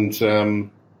 and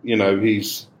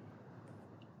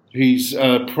he's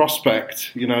a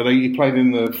prospect. He played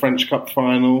in the French Cup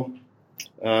final.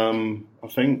 I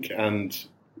think, and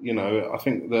I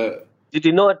think that you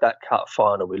denied that cup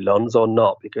final with Lens or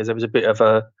not, because there was a bit of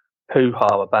a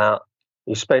hoo-ha about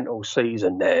he spent all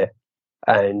season there,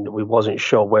 and we wasn't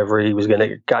sure whether he was going to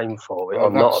get game for it or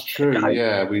not. That's true.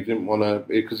 Yeah, we didn't want to,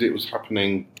 because it was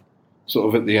happening sort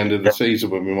of at the end of the season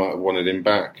when we might have wanted him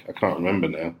back. I can't remember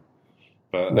now,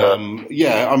 but I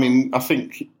mean, I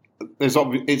think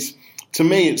to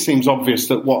me, it seems obvious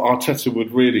that what Arteta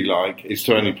would really like is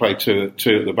to only play two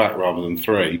at the back rather than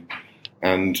 3.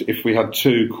 And if we had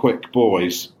 2 quick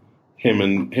boys, him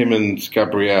and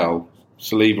Gabriel,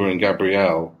 Saliba and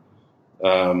Gabriel,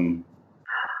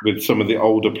 with some of the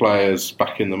older players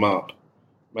backing them up.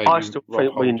 I still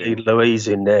think we need Luiz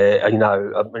in there. I mean,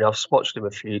 I've watched him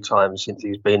a few times since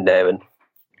he's been there, and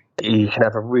he can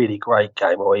have a really great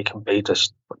game, or he can be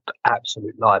just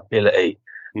absolute liability.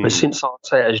 But since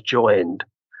Arteta's joined,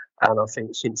 and I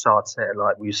think since Arteta,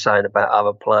 like we were saying about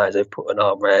other players, they've put an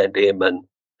arm around him, and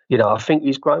I think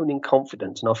he's grown in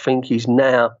confidence, and I think he's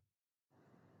now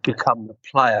become the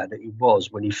player that he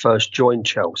was when he first joined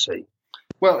Chelsea.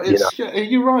 Well,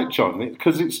 you're right, John,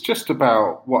 because it's just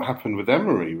about what happened with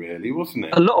Emery, really, wasn't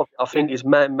it? A lot of it, I think, is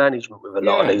man management with a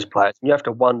lot of these players. And you have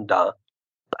to wonder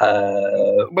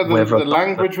whether the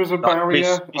language was a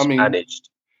barrier. Mismanaged.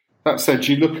 That said,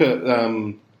 you look at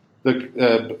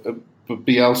the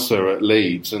Bielsa at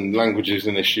Leeds, and language is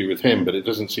an issue with him, but it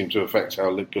doesn't seem to affect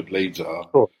how good Leeds are.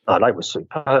 Oh, they were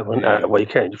superb, weren't they, at the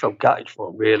weekend? You felt gutted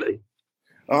for them, really.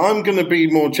 I'm going to be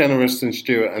more generous than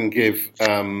Stuart and give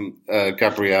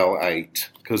Gabriel 8,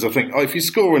 because I think if you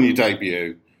score on your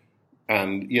debut,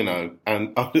 and Martin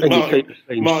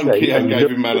Keown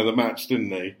gave him man of the match, didn't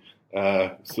he?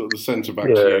 Sort of the centre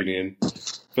backs union.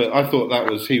 But I thought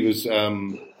he was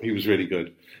really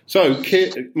good. So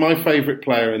my favourite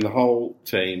player in the whole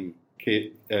team,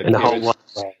 Kieran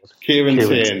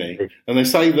Tierney, and they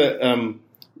say that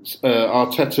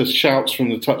Arteta shouts from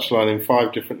the touchline in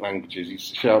 5 different languages. He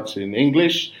shouts in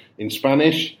English, in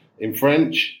Spanish, in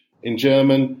French, in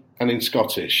German, and in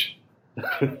Scottish.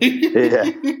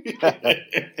 Yeah.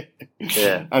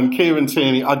 And Kieran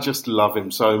Tierney, I just love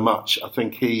him so much. I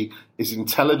think he is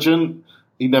intelligent.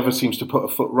 He never seems to put a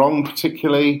foot wrong,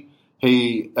 particularly.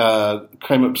 He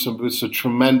came up with some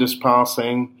tremendous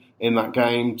passing in that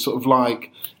game. Sort of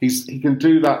like he can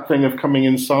do that thing of coming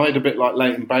inside, a bit like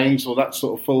Leighton Baines or that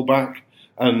sort of fullback,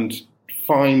 and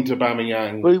find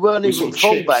Aubameyang. Well, he weren't even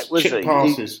fullback, was he?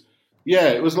 Passes.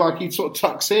 It was like he sort of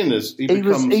tucks in as he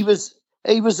becomes.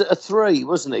 He was a 3,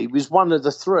 wasn't he? He was one of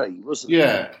the 3, wasn't he?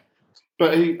 Yeah.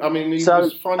 But he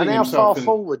was finding and how himself. Far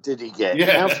forward did he get?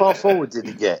 Yeah. How far forward did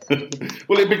he get?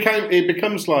 Well, it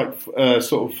becomes like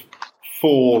sort of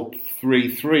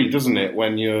 4-3-3, doesn't it?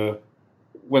 When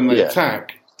they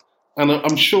attack, and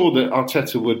I'm sure that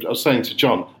Arteta would. I was saying to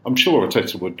John, I'm sure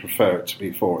Arteta would prefer it to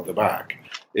be 4 at the back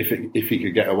if he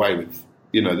could get away with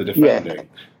the defending.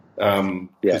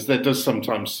 Because there does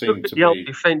sometimes seem to be the old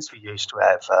defence we used to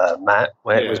have, Matt,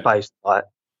 where it was based like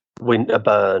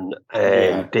Winterburn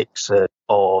and Dixon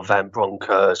or Van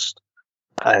Bronckhorst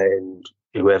and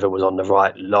whoever was on the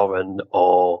right, Lauren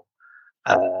or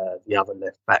the other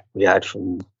left back we had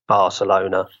from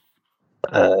Barcelona,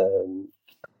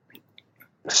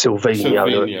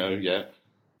 Silvinho, yeah.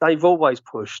 They've always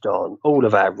pushed on. All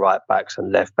of our right backs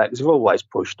and left backs have always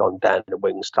pushed on down the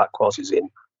wings, stuck crosses in.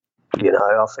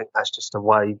 I think that's just the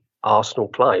way Arsenal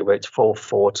play, whether it's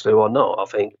 4-4-2 or not. I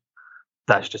think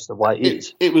that's just the way it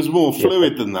is. It was more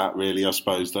fluid than that, really, I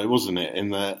suppose, though, wasn't it? In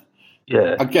that,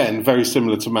 again, very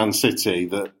similar to Man City,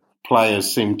 that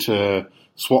players seem to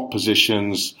swap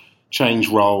positions, change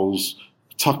roles,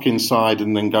 tuck inside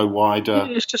and then go wider.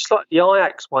 It's just like the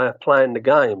Ajax way of playing the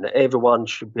game, that everyone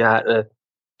should be able to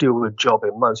do a job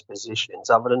in most positions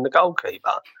other than the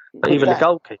goalkeeper. But even the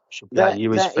goalkeeper should be able to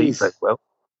use his feet very well.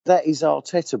 That is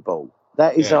Arteta ball.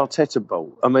 That is Arteta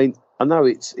ball. I mean, I know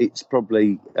it's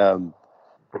probably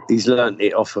he's learnt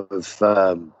it off of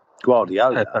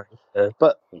Guardiola,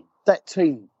 but that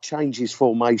team changes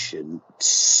formation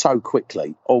so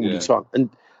quickly all the time, and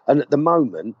at the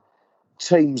moment,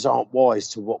 teams aren't wise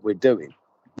to what we're doing.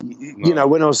 You know,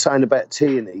 when I was saying about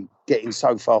Tierney getting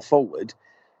so far forward,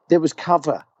 there was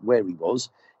cover where he was.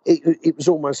 It was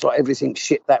almost like everything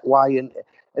shipped that way, and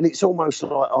it's almost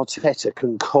like Arteta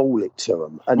can call it to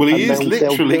them. And, he is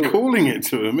literally calling it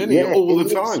to them, isn't he? All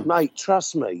the time. Mate,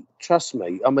 trust me.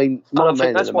 I mean, I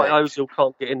think that's why Ozil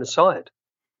can't get in the side.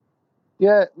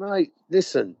 Yeah, mate,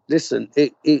 listen.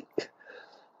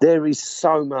 There is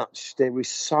so much.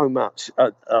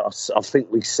 I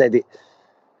think we said it,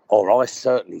 or I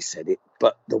certainly said it,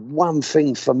 but the one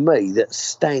thing for me that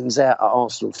stands out at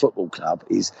Arsenal Football Club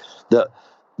is that,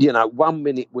 1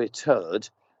 minute we're turd,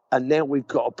 and now we've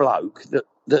got a bloke that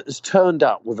has turned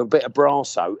up with a bit of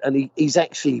Brasso, and he's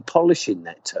actually polishing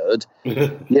that turd,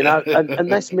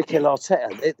 and that's Mikel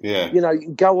Arteta. You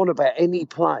can go on about any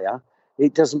player,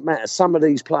 it doesn't matter. Some of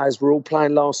these players were all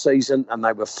playing last season, and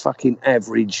they were fucking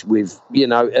average with,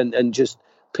 and just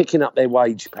picking up their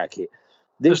wage packet.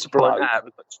 This bloke,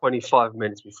 we've got 25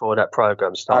 minutes before that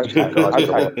programme starts.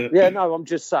 Okay. Yeah, no, I'm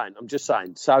just saying.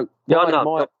 So,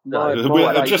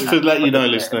 just to let you know,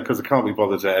 listener, because I can't be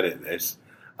bothered to edit this,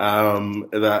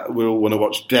 that we all want to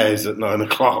watch Des at 9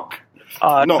 o'clock.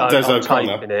 Not Des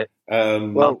O'Connor.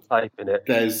 I'm taping it.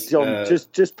 Des, John,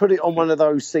 just put it on one of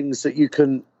those things that you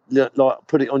can like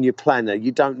put it on your planner.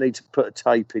 You don't need to put a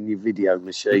tape in your video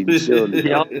machine, surely.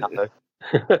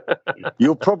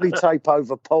 You'll probably tape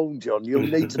over Paul, John. You'll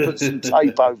need to put some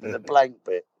tape over the blank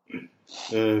bit.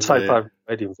 Tape over the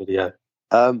wedding video.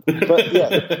 But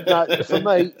yeah, no,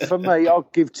 for me, I'll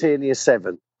give Tierney a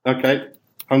 7. Okay,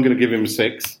 I'm going to give him a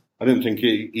 6. I didn't think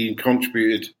he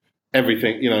contributed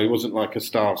everything. He wasn't like a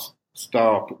star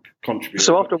contributor.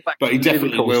 So after but he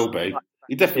definitely will be.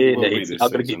 He definitely will be this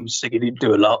I'm going to give him 6. He didn't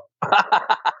do a lot.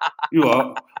 You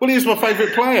are? Well, he's my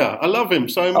favourite player. I love him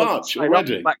so much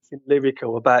already. I'm waxing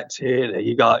lyrical about Tierney.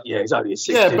 You got, he's only a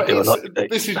 6. Yeah, but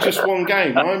this is just one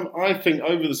game. I think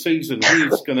over the season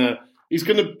he's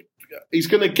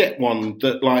gonna get one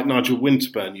that like Nigel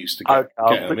Winterburn used to get. Okay,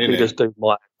 I'll quickly just do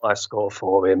my score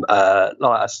for him. Like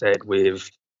I said, with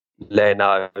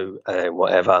Leno and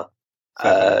whatever,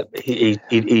 he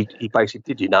basically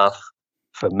did enough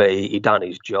for me. He done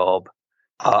his job.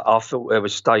 I thought there were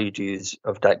stages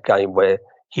of that game where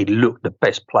he looked the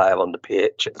best player on the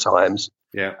pitch at times.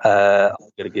 Yeah, I'm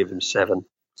going to give him 7.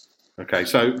 Okay,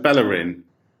 so Bellerin,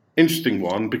 interesting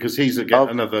one because he's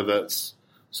another that's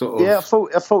sort of. Yeah,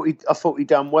 I thought he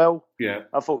done well. Yeah,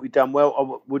 I thought he done well.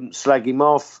 I wouldn't slag him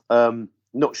off.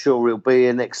 Not sure he'll be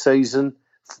here next season.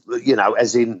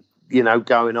 As in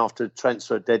going after the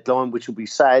transfer deadline, which will be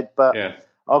sad. But yeah,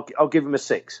 I'll give him a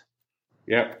 6.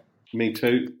 Yeah, me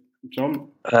too. John?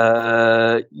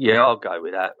 I'll go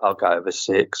with that. I'll go with a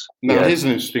 6. Now, here's an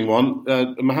interesting one.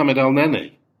 Mohamed El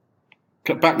Neni.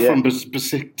 Back from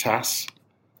Besiktas.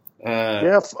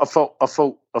 I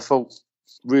thought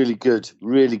really good.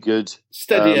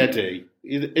 Steady Eddie,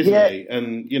 isn't he?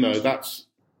 And, that's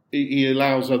he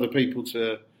allows other people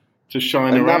to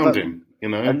shine around him.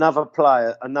 Another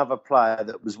player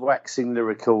that was waxing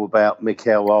lyrical about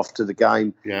Mikel after the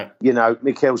game. Yeah,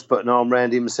 Mikel's put an arm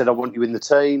around him and said, "I want you in the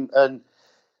team." And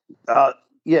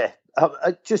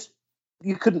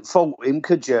you couldn't fault him,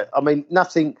 could you? I mean,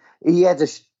 nothing. He had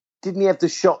didn't he have the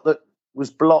shot that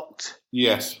was blocked?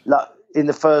 Yes. Like in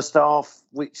the first half,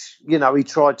 which he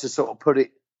tried to sort of put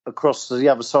it across to the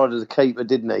other side of the keeper,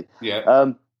 didn't he?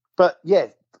 Yeah. But yeah,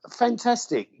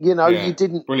 fantastic. You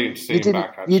didn't. Brilliant to see him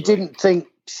back. Actually. You didn't think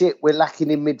shit. We're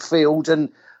lacking in midfield,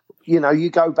 and you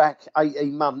go back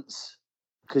 18 months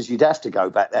because you'd have to go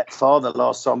back that far. The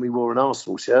last time we wore an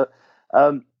Arsenal shirt,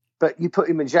 but you put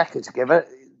him and Xhaka together,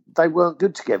 they weren't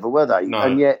good together, were they? No.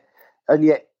 And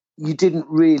yet you didn't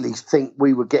really think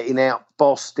we were getting out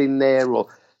bossed in there, or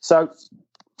so.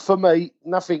 For me,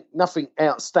 nothing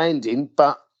outstanding,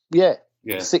 but yeah.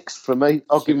 6 for me.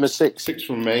 I'll give him a 6. 6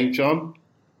 from me, John.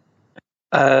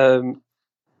 I'm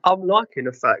liking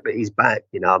the fact that he's back.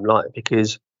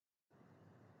 Because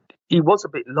he was a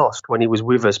bit lost when he was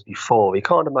with us before. He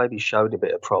kind of maybe showed a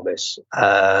bit of promise.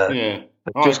 I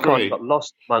just agree. kind of got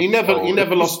lost. He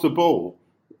never lost the ball.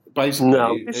 Basically,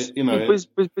 no.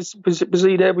 Was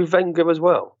he there with Wenger as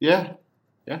well? Yeah.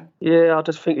 Yeah, I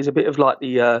just think he's a bit of like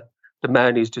the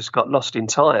man who's just got lost in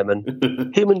time, and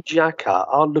him and Xhaka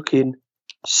are looking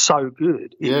so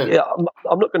good. Yeah.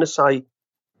 I'm not going to say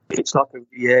it's like a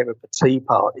Vieira Petit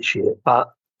partnership,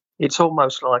 but it's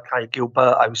almost like a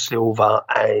Gilberto Silva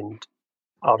and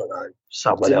I don't know,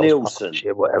 someone else, Nielsen,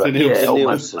 whatever.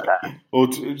 Nielsen. Like that. Or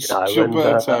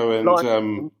Gilberto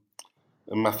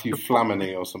and Matthew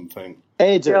Flamini or something.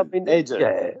 Edu.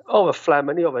 Yeah, or a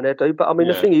Flamini or an Edu. But I mean,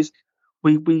 the thing is,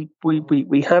 we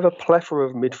have a plethora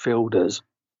of midfielders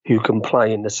who can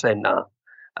play in the centre,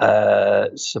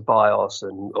 Ceballos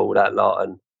and all that lot.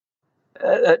 And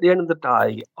at the end of the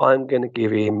day, I'm going to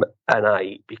give him an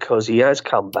 8 because he has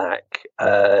come back.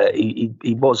 He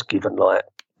was given like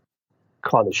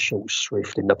kind of short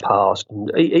shrift in the past,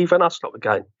 and even us lot were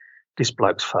going, this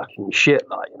bloke's fucking shit,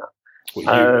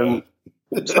 So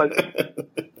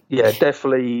yeah,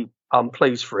 definitely, I'm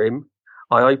pleased for him.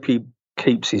 I hope he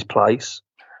keeps his place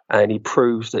and he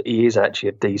proves that he is actually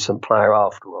a decent player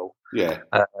after all. Yeah.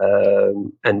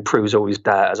 And proves all his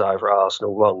doubters over at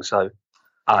Arsenal wrong. So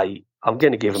I'm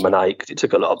going to give him an 8 because it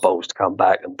took a lot of balls to come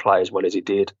back and play as well as he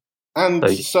did. And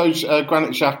so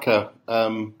Granit Xhaka,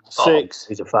 6.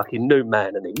 He's a fucking new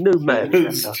man, isn't he? New man.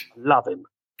 Love him.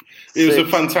 It was a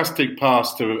fantastic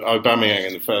pass to Aubameyang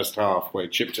in the first half where he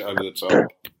chipped it over the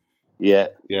top. Yeah.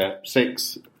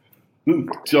 6.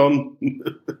 John?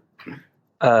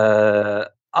 I've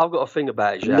got a thing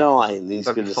about Xhaka. 9, he's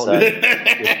going to say.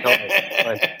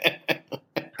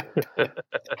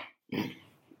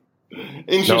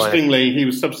 Interestingly, he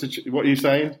was substituted. What are you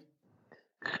saying?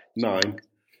 9.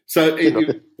 So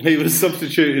he was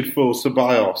substituted for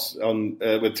Ceballos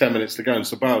with 10 minutes to go, and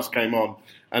Ceballos came on,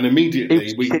 and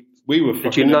immediately we were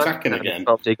fucking attacking again.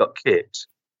 After he got kicked.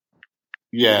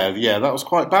 Yeah, that was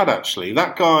quite bad actually.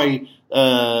 That guy,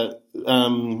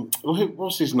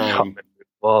 what's his name?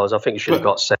 I think he should have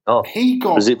got sent off.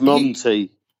 Was it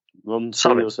Monty? Monty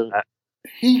or something?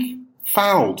 He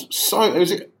fouled.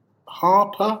 Was it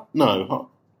Harper? No,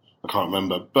 I can't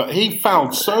remember. But he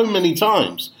fouled so many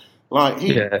times. Like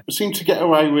he seemed to get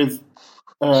away with.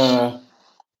 I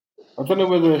don't know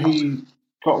whether he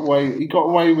got away. He got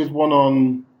away with one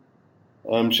on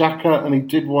Xhaka, and he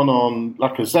did one on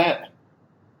Lacazette.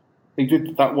 He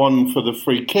did that one for the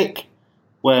free kick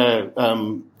where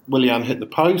Willian hit the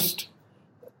post.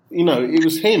 It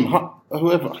was him.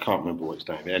 Whoever, I can't remember what his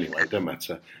name is. Anyway, it doesn't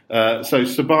matter. So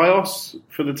Ceballos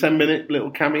for the 10-minute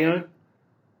little cameo.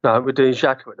 No, we're doing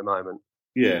Xhaka at the moment.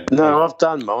 Yeah. No, I've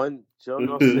done mine, John.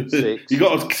 I've said 6. You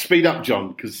got to speed up,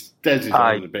 John, because Des is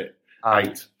on a bit.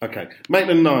 8. Okay.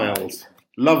 Maitland-Niles.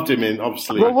 Loved him in,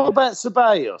 obviously. Well, what about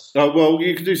Ceballos? Oh, well,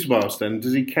 you can do Ceballos then.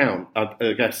 Does he count?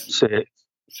 I guess.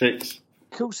 6.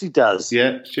 Of course he does.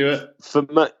 Yeah, Stuart?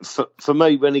 For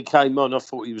me, when he came on, I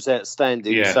thought he was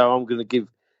outstanding. Yeah. So I'm going to give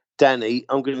Danny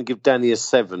a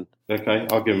 7. Okay,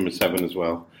 I'll give him a 7 as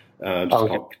well.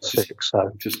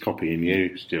 Just copying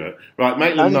you, Stuart. Right,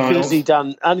 Maitland-Niles.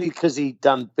 Only because he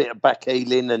done a bit of back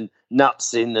healing and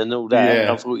nutsing and all that.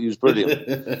 Yeah. I thought he was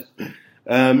brilliant.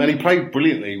 And he played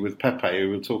brilliantly with Pepe, who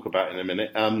we'll talk about in a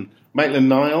minute.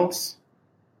 Maitland-Niles.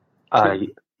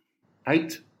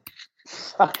 8.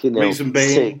 Fucking hell. Reason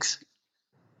being? 6.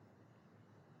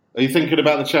 Are you thinking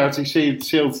about the Charity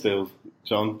Shield still,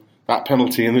 John? That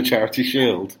penalty in the Charity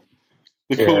Shield.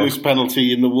 The coolest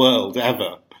penalty in the world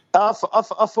ever. I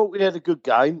thought we had a good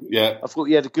game. Yeah. I thought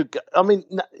we had a good game. I mean,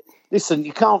 listen,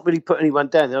 you can't really put anyone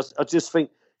down. I just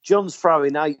think John's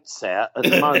throwing 8s out at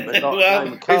the moment.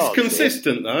 Well, it's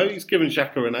consistent, though. He's given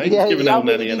Xhaka an 8. Yeah, he's given El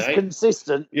Neni an 8. He's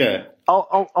consistent. Yeah.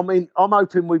 I mean, I'm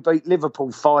hoping we beat Liverpool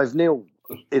 5-0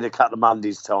 in a couple of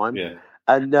Mondays' time. Yeah.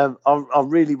 And I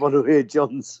really want to hear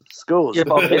John's scores. Yeah,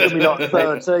 but it'll be like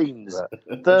 13s,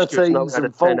 13s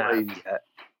and 14s.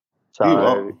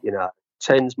 So,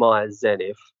 10's my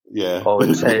zenith. Yeah. Or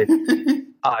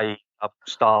 10 a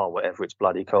star, whatever it's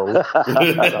bloody called. I've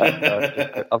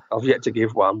yet to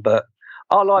give one, but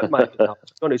I like Maitland-Niles.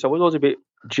 To be honest, I was always a bit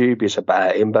dubious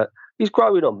about him, but he's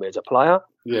growing on me as a player.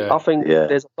 Yeah. I think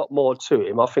there's a lot more to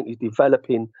him. I think he's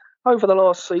developing over the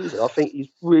last season. I think he's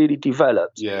really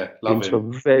developed into a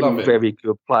very, very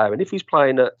good player. And if he's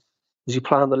playing is he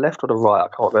playing on the left or the right? I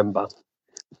can't remember.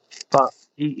 But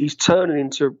he's turning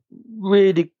into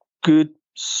really good,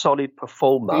 solid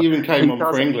performer. He even came on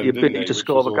for England, the ability to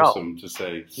score the goal. Awesome to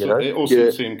see. So it awesome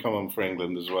to see him come on for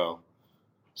England as well.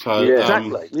 So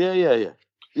exactly.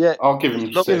 Yeah. I'll give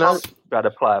him 6. Had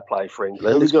a player play for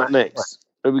England. Who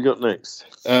we got next?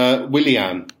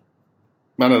 Willian,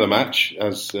 man of the match,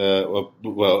 as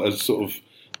as sort of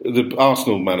the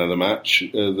Arsenal man of the match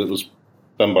that was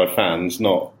done by fans,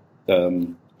 not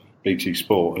BT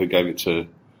Sport, who gave it to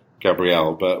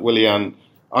Gabriel. But Willian,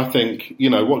 I think,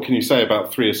 what can you say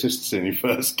about 3 assists in your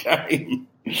first game?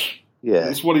 Yeah,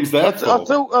 that's what he's there for.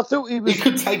 I thought he was. He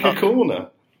could take a corner.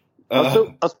 I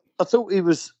thought he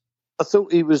was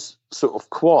sort of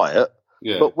quiet.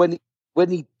 Yeah. But when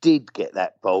he did get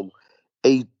that ball,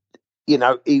 his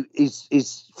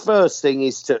first thing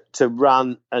is to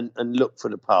run and look for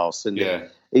the pass, and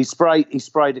he sprayed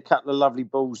a couple of lovely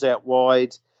balls out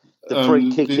wide. The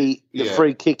free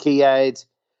kick he had.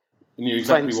 He knew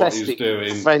exactly what he was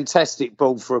doing. Fantastic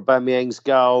ball for Aubameyang's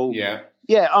goal. Yeah.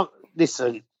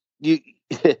 Listen,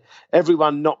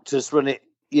 everyone knocked us when it.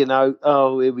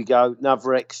 Oh, here we go,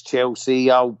 another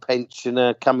ex-Chelsea old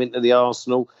pensioner coming to the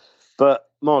Arsenal. But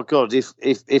my God,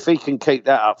 if he can keep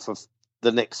that up for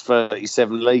the next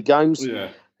 37 league games,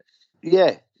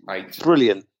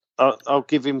 brilliant. I'll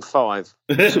give him 5.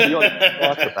 To be honest, what I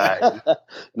like about him.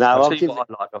 I'll tell you what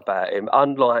I like about him.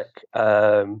 Unlike,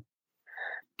 no,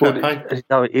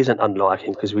 it isn't unlike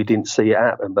him because we didn't see it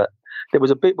happen. But there was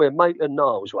a bit where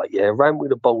Maitland-Niles, ran with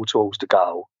the ball towards the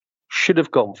goal, should have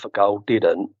gone for goal,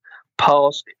 didn't,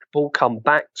 passed it, the ball come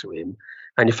back to him,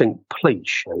 and you think, please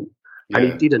shoot. And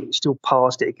he didn't. He still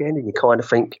passed it again, and you kind of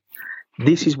think,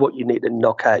 this is what you need to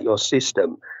knock out your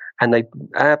system. And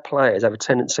our players have a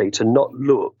tendency to not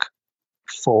look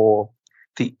for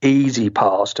the easy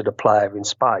pass to the player in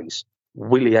space.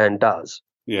 Willian does.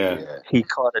 Yeah. He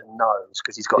kind of knows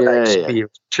because he's got that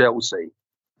experience at Chelsea.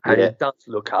 And he does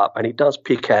look up and he does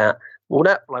pick out, well,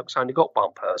 that bloke's only got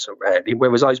one person around him,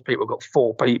 whereas those people have got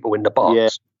 4 people in the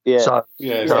box. So,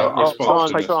 I'll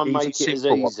try and make it as easy.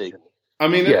 Option. I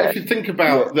mean, if you think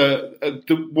about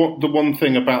the one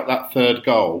thing about that third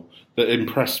goal that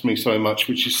impressed me so much,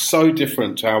 which is so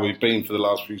different to how we've been for the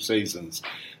last few seasons,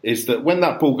 is that when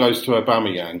that ball goes to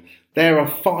Aubameyang, there are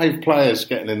 5 players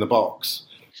getting in the box.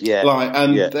 Yeah,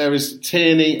 there is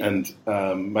Tierney and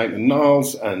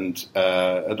Maitland-Niles, and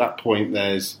at that point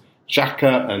there's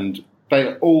Xhaka, and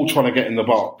they're all trying to get in the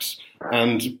box.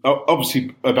 And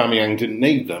obviously Aubameyang didn't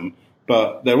need them,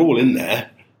 but they're all in there,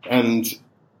 and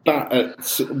that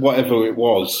whatever it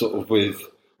was, sort of with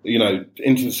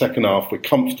into the second half, we're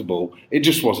comfortable. It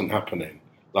just wasn't happening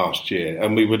last year,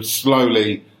 and we would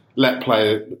slowly let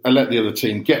the other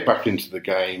team get back into the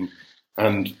game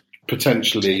and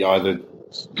potentially either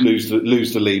lose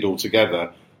the lead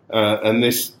altogether. And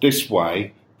this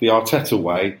way, the Arteta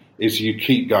way, is you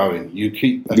keep going, you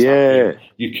keep attacking,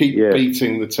 you keep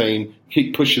beating the team,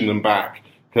 keep pushing them back,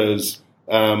 because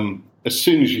as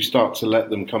soon as you start to let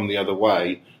them come the other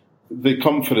way, the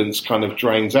confidence kind of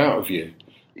drains out of you.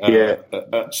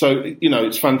 So,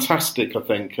 it's fantastic, I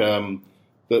think,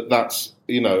 that's,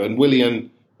 and Willian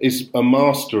is a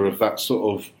master of that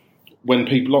sort of, when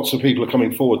lots of people are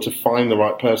coming forward to find the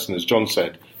right person, as John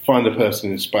said, find the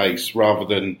person in space rather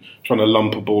than trying to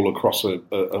lump a ball across a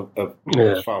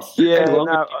fast. Yeah,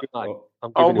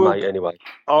 I'm giving him 8 anyway.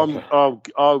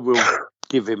 I will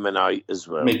give him an 8 as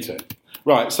well. Me too.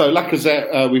 Right, so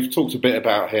Lacazette, we've talked a bit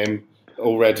about him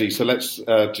already, so let's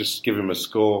just give him a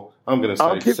score. I'm going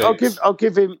to say 6. I'll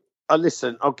give him.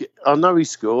 Listen, I know he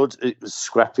scored. It was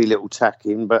scrappy little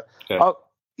tacking, but I'll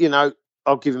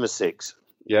give him a 6.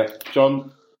 Yeah,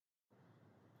 John.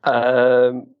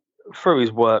 Through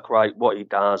his work rate, what he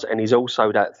does, and he's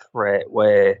also that threat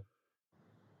where,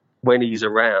 when he's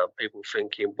around, people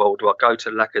thinking, well, do I go to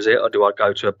Lacazette or do I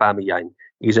go to Aubameyang?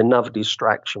 He's another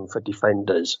distraction for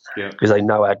defenders because they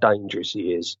know how dangerous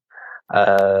he is.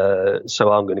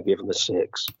 So I'm going to give him a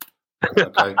 6.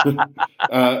 Okay.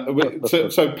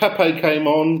 So Pepe came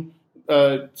on,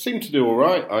 seemed to do all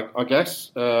right, I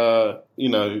guess. 5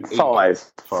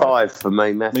 for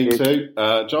me, Matthew. Me too.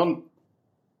 John?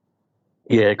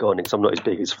 Yeah, go on, because I'm not his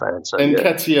biggest fan. So,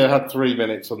 Nketiah had 3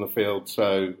 minutes on the field,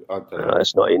 so I don't know.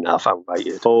 It's not enough. I'm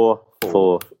rated. Four.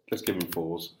 Let's give him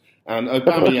 4s. And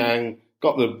Aubameyang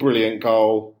got the brilliant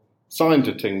goal, signed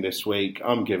a thing this week.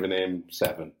 I'm giving him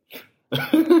 7.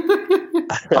 Do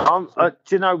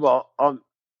you know what? I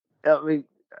mean,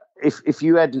 if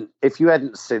you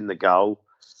hadn't seen the goal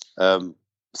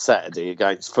Saturday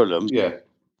against Fulham, yeah.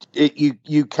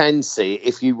 You can see it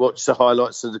if you watch the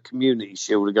highlights of the Community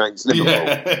Shield against Liverpool.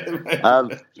 Yeah.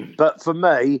 But for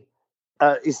me,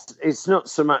 it's not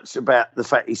so much about the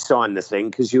fact he signed the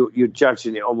thing, because you're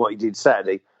judging it on what he did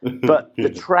Saturday. But the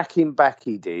tracking back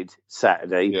he did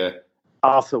Saturday,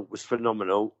 I thought was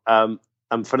phenomenal. And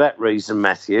for that reason,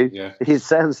 Matthew, it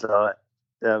sounds like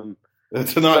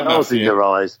tonight, Matthew. In your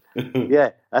eyes.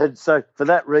 Yeah. And so for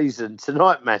that reason,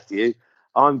 tonight, Matthew,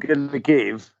 I'm going to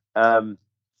give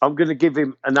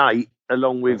him an 8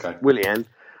 along with Willian,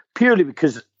 purely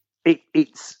because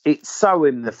it's so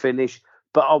in the finish.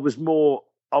 But I was more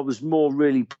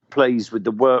really pleased with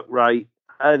the work rate,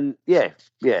 and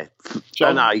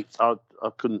John, an 8. I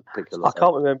couldn't pick a lot. I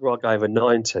can't remember who I gave a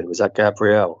 9 to. Was that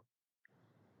Gabriel?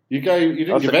 You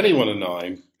didn't give anyone a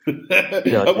 9.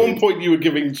 At one point, you were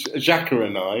giving Xhaka a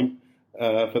 9,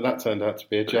 but that turned out to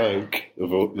be a joke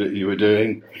of all that you were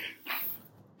doing.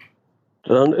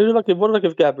 What did I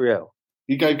give Gabriel?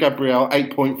 You gave Gabriel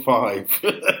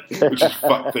 8.5, which has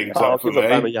fucked things up for me.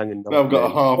 Now I've got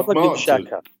a half mark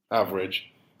to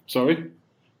average. Sorry?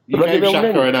 You gave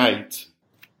Xhaka an 8.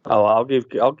 Oh, I'll give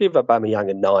Aubameyang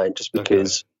a 9 just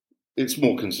because... It's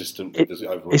more consistent with the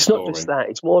overall It's scoring. Not just that.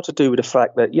 It's more to do with the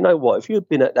fact that, you know what, if you had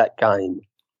been at that game,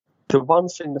 the one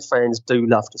thing the fans do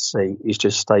love to see is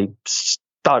just a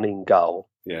stunning goal.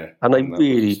 Yeah. And they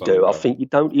really do. I think you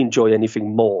don't enjoy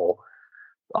anything more.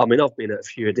 I mean, I've been at a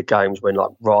few of the games when,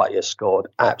 like, Wright scored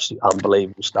absolutely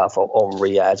unbelievable stuff, or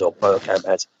Henry has, or Bergkamp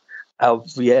has.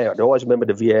 Vieira, I always remember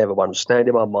the Vieira one, stand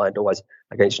in my mind always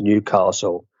against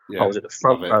Newcastle. Yeah, I was at the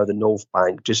front row of the North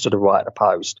Bank, just to the right of the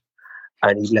post,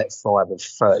 and he let fly with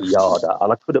 30-yarder,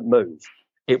 and I couldn't move.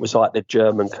 It was like the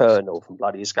German colonel from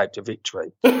Bloody Escape to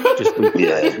Victory. Just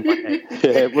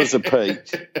it was a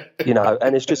peak. You know,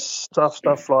 and it's just stuff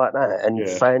like that, and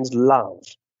fans love.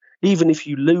 Even if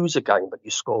you lose a game, but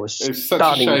you score a stunning goal, it's such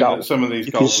a shame that some of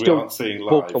these goals we aren't seeing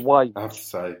live. Walk away, I have to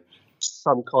say,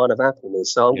 some kind of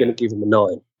happiness. So I'm going to give him a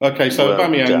 9. Okay, so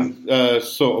Aubameyang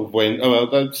sort of win. Oh,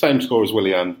 well, the same score as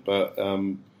Willian, but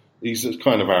he's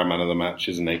kind of our man of the match,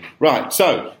 isn't he? Right.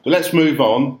 So let's move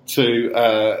on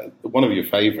to one of your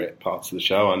favourite parts of the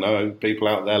show. I know people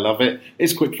out there love it.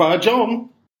 It's Quickfire John.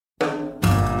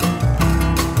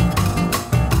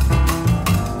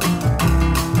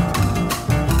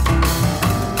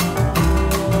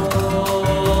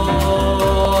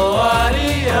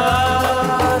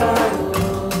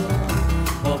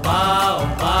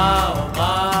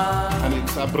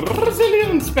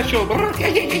 Brazilian special. Cool.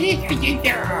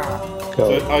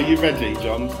 So, are you ready,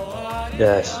 John?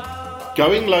 Yes.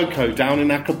 Going Loco down in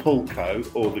Acapulco,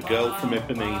 or The Girl from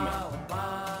Ipanema?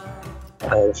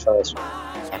 The first one.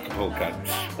 Acapulco.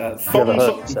 Never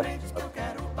heard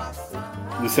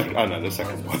the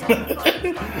second one.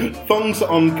 Thongs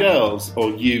on girls,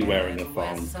 or you wearing a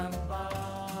thong?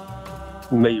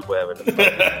 Me wearing a thong.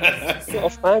 I'm not a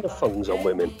fan of thongs on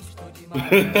women.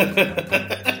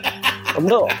 I'm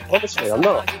not. Honestly, I'm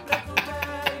not.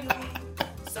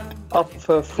 I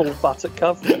prefer full buttock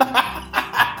coverage.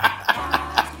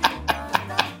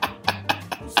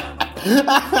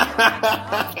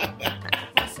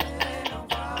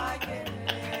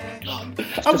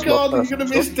 Oh God, I'm going to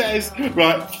miss Des.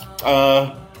 Right.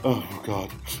 Oh God.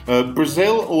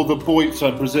 Brazil or the boys?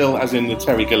 So Brazil, as in the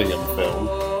Terry Gilliam film,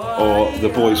 or the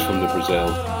Boys from the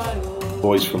Brazil.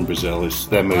 Boys from Brazil is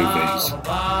their movies.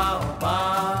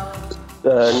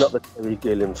 Not the Terry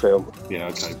Gilliam film. Yeah,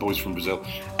 okay. Boys from Brazil.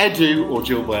 Edu or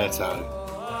Gilberto?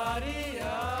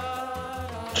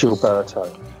 Gilberto.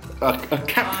 A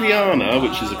Capriana,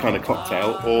 which is a kind of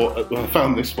cocktail, or I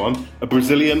found this one, a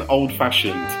Brazilian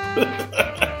old-fashioned.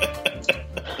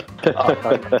 I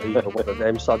don't know either one of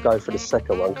them, so I'll go for the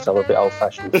second one because I'm a bit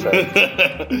old-fashioned. So.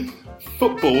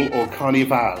 Football or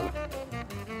carnival?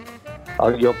 Oh,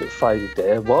 you're a bit faded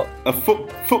there. What? A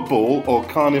football or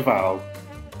carnival?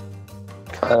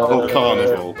 Or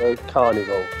carnival?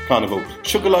 Carnival. Carnival.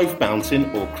 Sugarloaf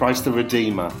Mountain or Christ the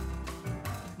Redeemer?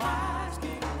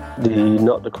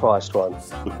 Not the Christ one.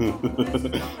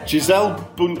 Giselle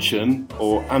Bundchen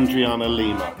or Adriana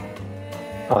Lima?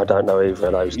 I don't know either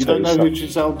of those two. You don't know who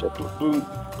Giselle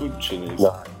Bundchen is?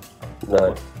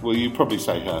 No. Well, you probably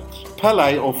say her.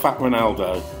 Pele or Fat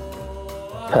Ronaldo?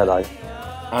 Pele.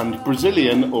 and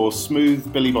Brazilian or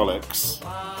smooth Billy Bollocks?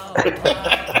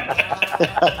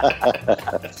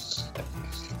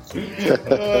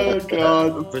 Oh,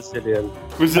 God. Brazilian.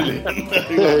 You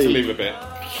have to leave a bit.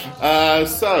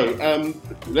 So,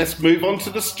 let's move on to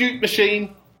the Stute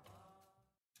Machine.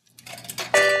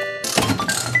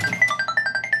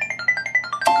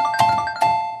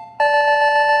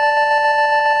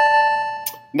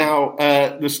 Now,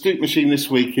 the Stute Machine this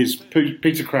week is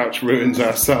Peter Crouch ruins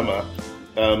our summer.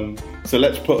 So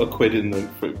let's put a quid in the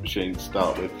fruit machine to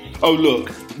start with. Oh,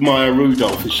 look, Maya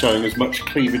Rudolph is showing as much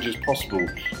cleavage as possible,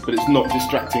 but it's not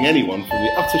distracting anyone from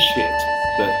the utter shit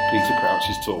that Peter Crouch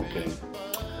is talking.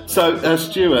 So,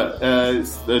 Stuart,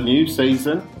 it's the new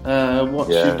season. What's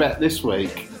your bet this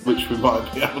week, which we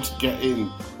might be able to get in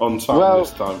on time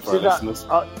this time for our listeners?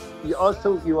 I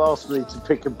thought you asked me to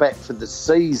pick a bet for the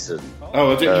season.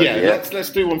 Oh, I did. Let's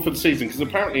do one for the season, because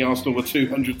apparently Arsenal were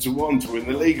 200 to 1 to win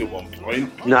the league at one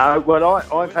point. No, well,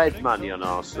 I've had money on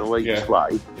Arsenal each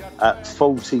way at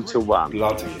 40 to 1.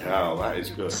 Bloody hell, that is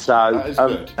good. So, that is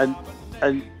good. And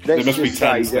there must be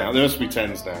 10s now. There must be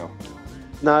 10s now.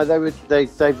 No,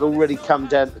 they've already come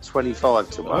down to 25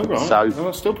 to 1. Oh, right. So,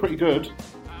 that's still pretty good.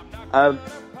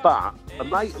 But a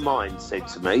mate of mine said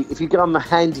to me, if you go on the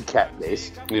handicap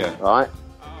list, right,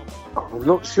 I'm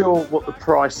not sure what the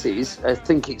price is. I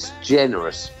think it's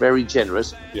generous, very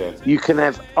generous. Yeah. You can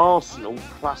have Arsenal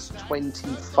plus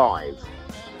 25.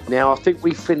 Now, I think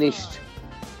we finished,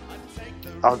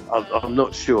 I'm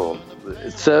not sure,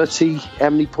 30. How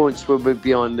many points were we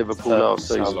behind Liverpool last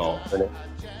season? A lot.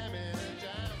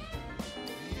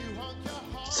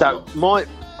 So,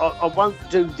 I won't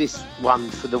do this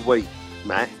one for the week,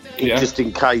 Matt, just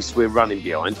in case we're running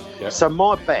behind. Yeah. So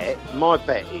my bet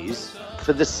is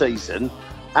for the season,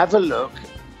 have a look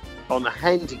on the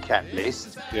handicap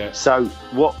list. Yeah. So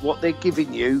what they're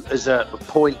giving you as a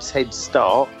points head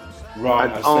start. Right,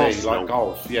 and I see, Arsenal. like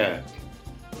golf, yeah.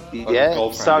 Yeah.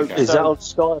 Golf so handicap. Is that on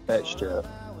Sky Bet, Stuart?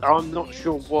 I'm not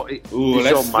sure what it Ooh,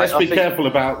 is on, mate. let's be careful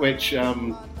about which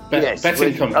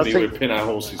betting company we pin our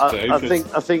horses to.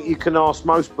 I think you can ask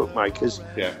most bookmakers.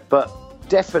 Yeah. But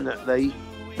definitely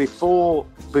before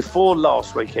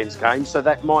last weekend's game, so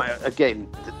that might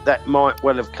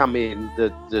well have come in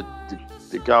the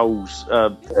goals.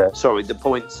 The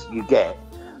points you get.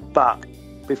 But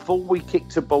before we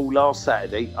kicked a ball last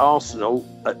Saturday, Arsenal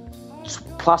at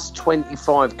plus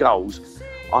 25 goals,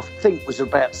 I think was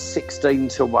about 16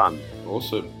 to 1.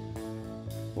 Awesome.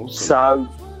 So,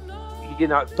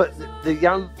 but the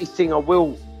only thing I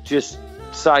will just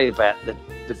say about the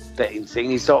betting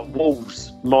thing is that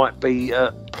Wolves might be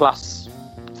plus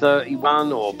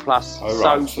 31 or plus. Oh,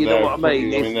 right. So you know what I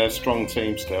mean? I mean, they're a strong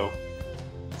team still.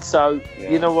 So,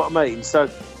 you know what I mean? So,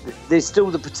 there's still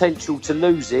the potential to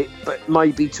lose it, but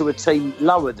maybe to a team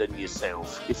lower than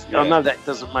yourself. I know that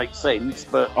doesn't make sense,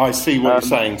 but... I see what you're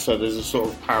saying. So there's a sort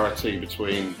of parity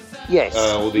between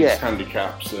all these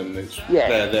handicaps, and it's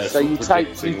they're so you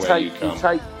take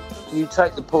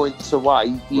the points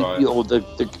away, or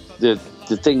the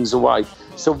things away.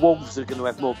 So Wolves are going to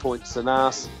have more points than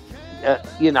us, and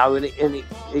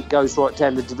it goes right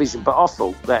down the division. But I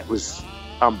thought that was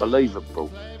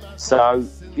unbelievable. So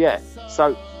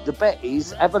so the bet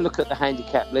is, have a look at the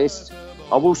handicap list.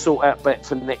 I will sort out bet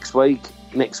for next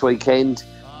weekend.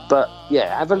 But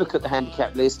have a look at the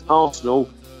handicap list. Arsenal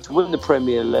to win the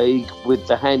Premier League with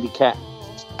the handicap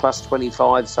plus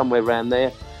 25, somewhere around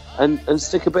there, and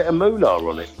stick a bit of moolah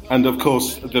on it. And of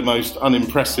course, the most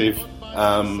unimpressive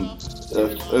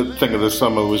thing of the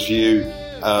summer was you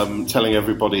telling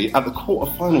everybody at the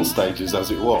quarter-final stages,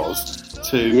 as it was,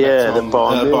 to bet on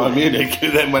Bayern Munich,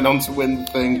 who then went on to win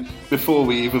the thing before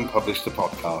we even published the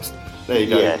podcast. There you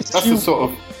go. Yes. That's the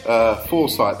sort of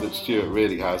foresight that Stuart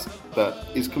really has, that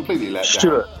is completely let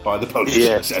down by the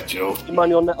Polish schedule.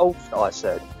 Money on that Ulster, I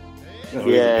said. And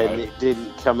it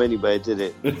didn't come anywhere, did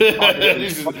it?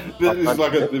 This is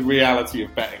like the reality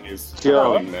of betting is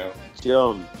coming now.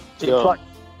 John.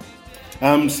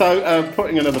 So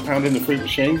putting another pound in the fruit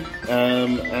machine,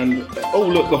 and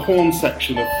look, the horn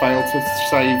section have failed to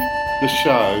save the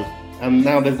show, and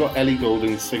now they've got Ellie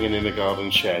Goulding singing in a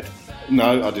garden shed.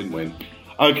 No, I didn't win.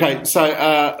 Okay,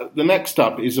 so the next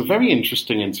up is a very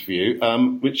interesting interview,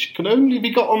 which can only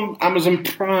be got on Amazon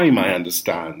Prime, I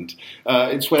understand.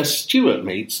 It's where Stuart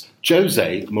meets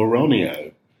Jose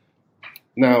Mourinho.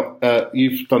 Now,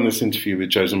 you've done this interview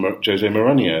with Jose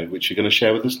Mourinho, which you're going to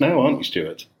share with us now, aren't you,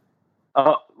 Stuart?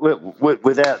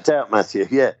 Without doubt, Matthew,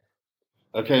 yeah.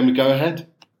 Okay, and we go ahead.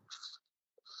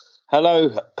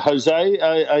 Hello, Jose,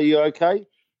 are you okay?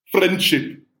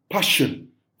 Friendship, passion,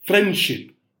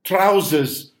 friendship,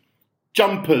 trousers,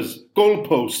 jumpers,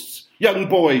 goalposts, Young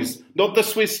boys, not the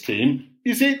Swiss team,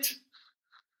 is it?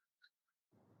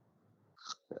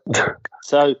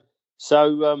 So,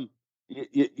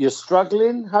 you're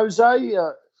struggling, Jose?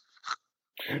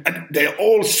 And they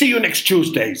all see you next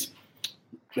Tuesdays.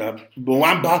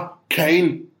 Mwamba,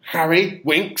 Kane, Harry,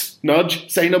 Winks, Nudge,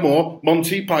 Say No More,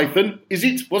 Monty Python. Is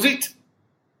it? Was it?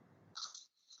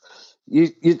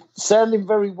 You're sounding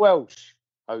very Welsh,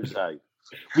 Jose.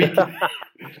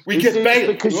 We get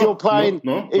Bale because you're playing.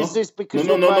 No. Is this because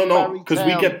you're playing? No. Because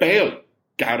we get Bale,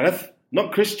 Gareth,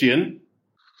 not Christian,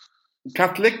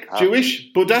 Catholic,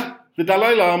 Jewish, Buddha, the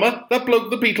Dalai Lama, that bloke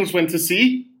the Beatles went to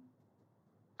see.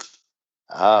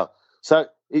 So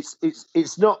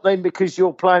it's not then because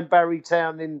you're playing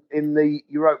Barrytown in the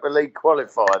Europa League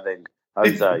qualifier then,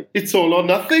 Jose? It's all or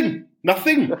nothing.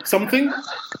 Nothing. Something.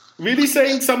 Really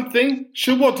saying something.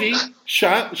 Shawadi.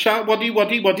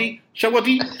 Shawadi.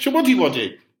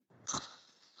 Shawadi.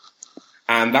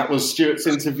 And that was Stuart's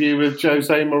interview with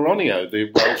Jose Mourinho,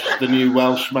 the new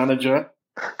Welsh manager.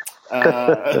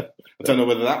 I don't know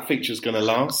whether that feature's going to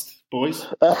last, boys.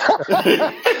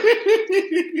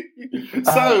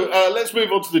 So let's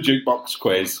move on to the jukebox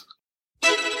quiz.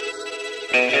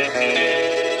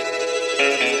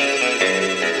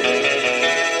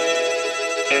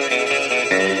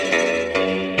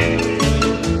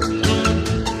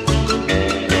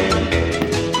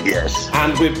 Yes.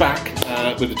 And we're back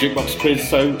with the jukebox quiz.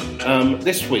 So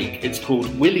this week it's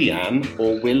called Willian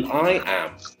or Will I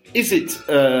Am. Is it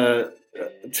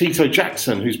Tito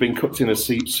Jackson, who's been cooked in a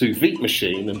sous vide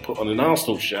machine and put on an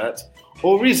Arsenal shirt?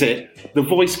 Or is it the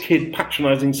voice kid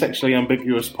patronising sexually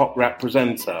ambiguous pop rap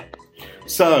presenter?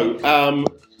 So,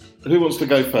 who wants to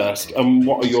go first? And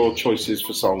what are your choices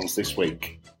for songs this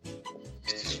week?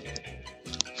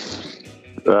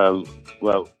 Well,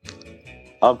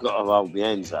 I've got to hold my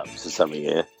hands up to something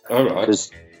here. All right.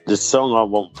 Because the song I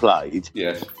want played,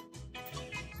 yes,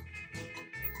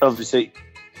 obviously,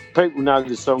 people know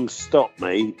the song Stop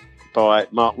Me by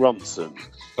Mark Ronson.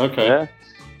 Okay. Yeah?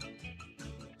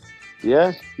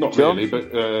 Yeah? Not John? really,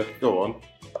 but go on.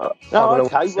 No,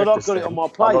 okay. Well, I've got it on my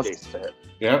playlist.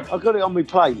 Yeah. I've got it on my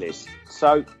playlist.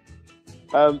 So,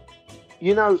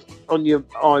 you know, on your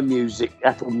iMusic,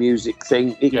 Apple Music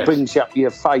thing, it brings up your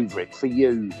favourite for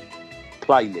you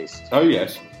playlist. Oh,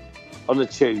 yes. On a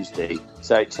Tuesday,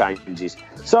 so it changes.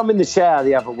 So I'm in the shower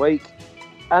the other week,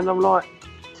 and I'm like,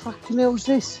 fucking hell's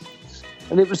this?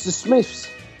 And it was the Smiths,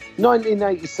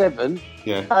 1987.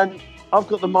 Yeah. And I've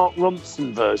got the Mark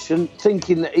Ronson version,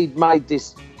 thinking that he'd made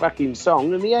this fucking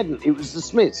song, and he hadn't. It was the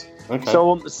Smiths. Okay. So I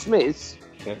want the Smiths,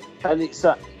 and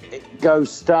it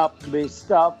goes, stop me,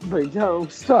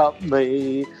 don't stop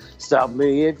me. Stop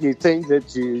me if you think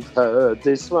that you've heard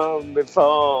this one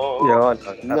before. Yeah,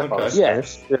 I know that one.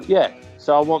 Yeah.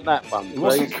 So I want that one, please.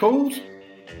 What's it called?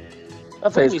 I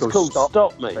think it's called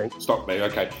Stop Me. Stop Me,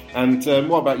 okay. And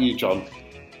what about you, John?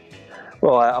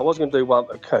 Well, I was going to do one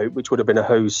for Coop, which would have been a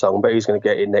Who song, but he's going to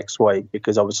get it next week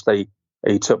because obviously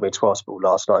he took me to hospital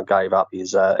last night and gave up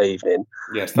his evening.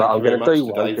 Yes, but I'm going to do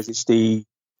one because it's the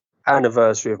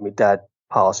anniversary of my dad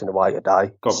passing away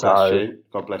today. God bless you.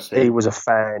 God bless you. He was a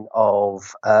fan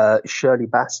of Shirley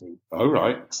Bassey. Oh,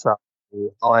 right. So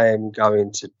I am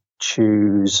going to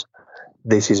choose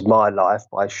This Is My Life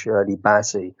by Shirley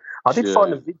Bassey. I did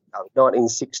find a video in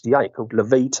 1968 called La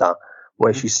Vita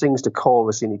where she sings the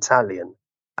chorus in Italian,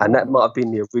 and that might have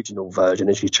been the original version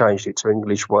and she changed it to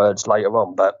English words later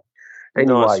on. But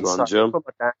anyway, nice one, John.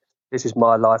 This Is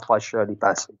My Life by Shirley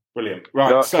Bassey. Brilliant.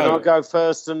 Right, can I go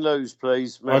first and lose,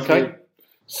 please, Matthew? Okay.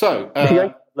 So,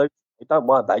 don't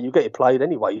worry about it. You get it played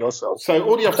anyway, your song. So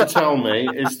all you have to tell me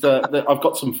is that I've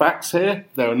got some facts here.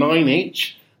 There are 9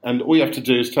 each, and all you have to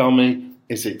do is tell me,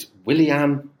 is it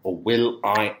Willian or Will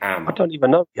I Am? I don't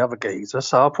even know the other geezer,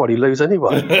 so I'll probably lose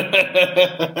anyway.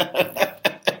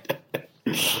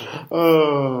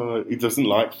 Oh, he doesn't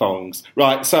like thongs.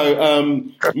 Right, so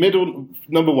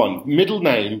number 1, middle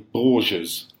name,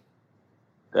 Borges.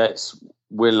 That's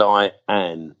Will I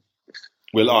Am.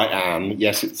 Will I Am,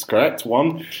 yes, it's correct.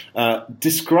 1.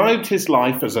 Described his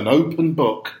life as an open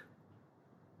book.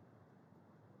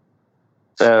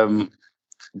 The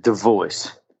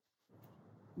Voice.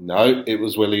 No, it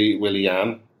was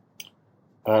Willian.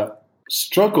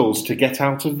 Struggles to get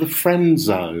out of the friend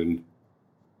zone.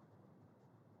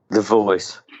 The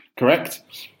Voice. Correct.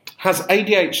 Has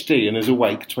ADHD and is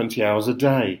awake 20 hours a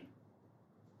day.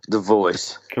 The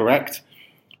Voice. Correct.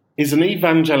 Is an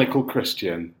evangelical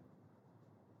Christian.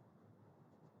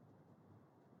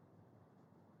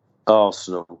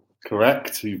 Arsenal.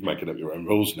 Correct. You're making up your own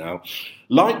rules now.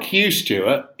 Like you,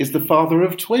 Stuart, is the father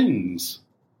of twins.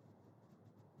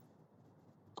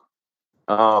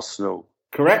 Arsenal.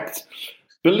 Correct.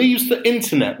 Believes the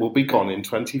internet will be gone in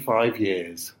 25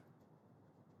 years.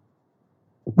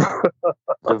 The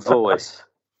Voice.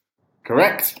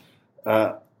 Correct.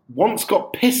 Once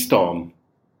got pissed on.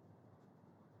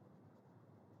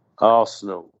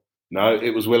 Arsenal. No,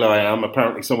 it was will.i.am.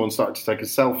 Apparently someone started to take a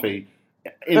selfie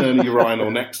in a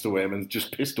urinal next to him and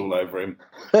just pissed all over him.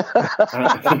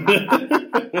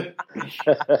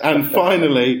 And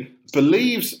finally,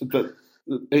 believes that...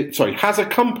 has a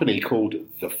company called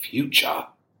The Future.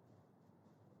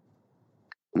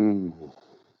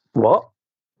 What?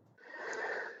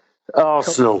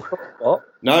 Arsenal. What?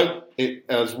 No, it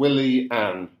was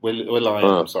will.i.am.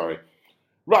 Will.i.am, sorry.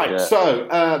 Right, so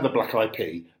the Black Eyed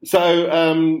Peas. So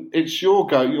it's your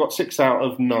go. You got 6 out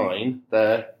of 9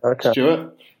 there, Okay.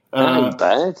 Stuart. Not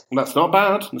bad. That's not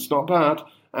bad. That's not bad.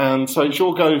 And so it's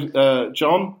your go,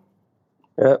 John.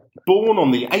 Yeah. Born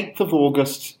on the 8th of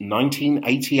August,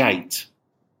 1988.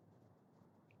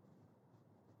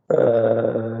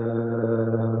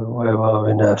 Where are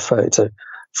we now? 32.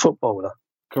 Footballer.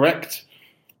 Correct.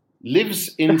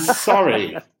 Lives in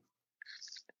Surrey.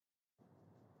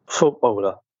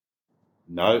 Footballer.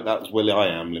 No, that was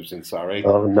will.i.am. Lives in Surrey.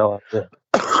 Oh, no idea.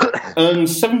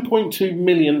 Earns £7.2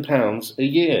 million a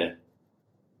year.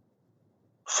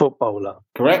 Footballer.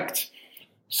 Correct.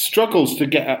 Struggles to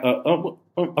get out.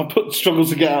 I put struggles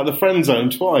to get out of the friend zone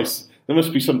twice. There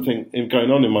must be something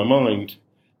going on in my mind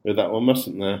with that one,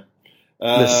 mustn't there?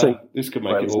 This could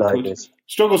make it awkward.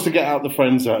 Struggles to get out the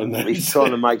friend zone. He's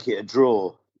trying to make it a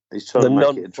draw. He's trying to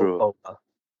make it a draw.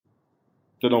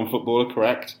 The non-footballer,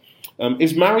 correct.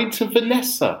 Is married to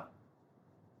Vanessa.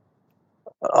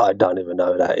 I don't even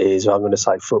know who that is. I'm going to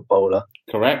say footballer.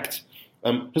 Correct.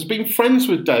 Has been friends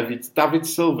with David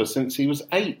Silva since he was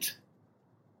 8.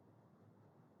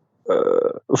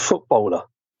 Footballer.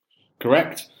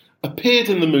 Correct. Appeared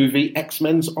in the movie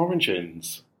X-Men's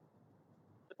Origins.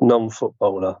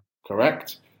 Non-footballer.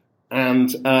 Correct.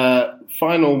 And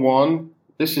final one,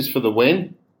 this is for the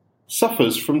win,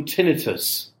 suffers from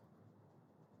tinnitus.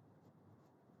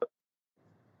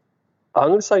 I'm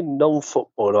going to say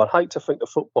non-footballer. I'd hate to think a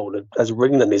footballer has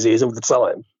ringing in his ears all the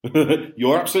time.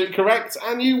 You're absolutely correct,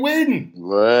 and you win.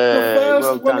 Well, the first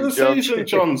well one done, of the season,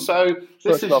 John. So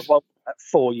this is I've won at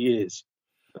 4 years.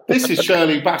 This is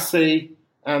Shirley Bassey,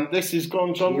 and this is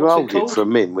Gone John. You What's hold it called? it for a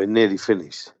minute. We're nearly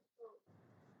finished.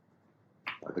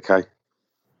 Okay.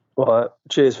 Right.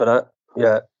 Cheers for that.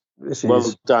 Yeah. This is Well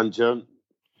done, John.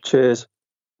 Cheers.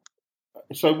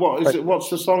 So what is it? What's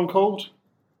the song called?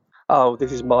 Oh,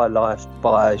 This Is My Life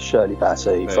by Shirley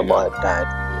Bassey There from you my go. dad.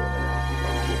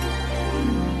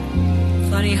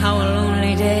 Funny how a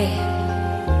lonely day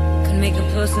can make a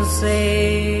person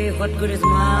say, what good is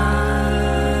my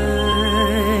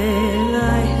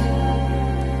life?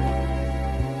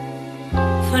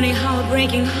 Funny how a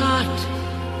breaking heart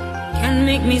can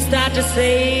make me start to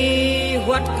say,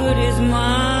 what good is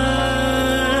my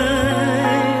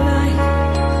life?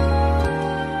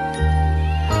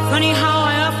 Funny how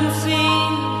I often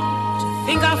seem to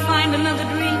think I'll find another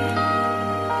dream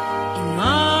in my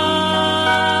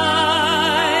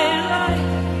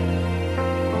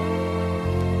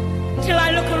till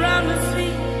I look around and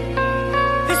see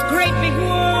this great big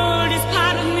world is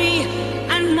part of me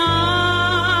and my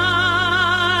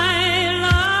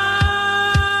life.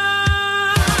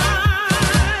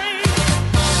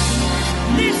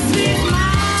 This is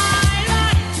my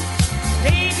life.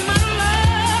 Baby, my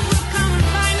love will come and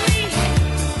find me.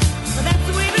 But that's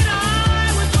the way that I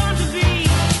was born to be.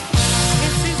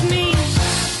 This is me.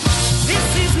 This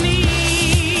is me.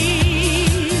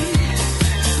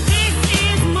 This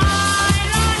is my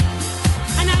life,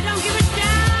 and I don't give a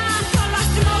damn for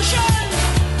lost emotion.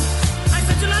 I've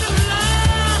such a lot of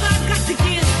love I've got to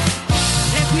give.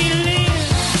 Let me live,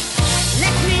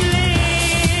 let me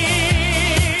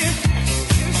live.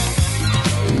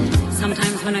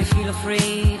 Sometimes when I feel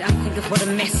afraid, I think of what a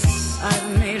mess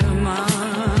I've made of my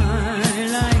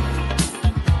life.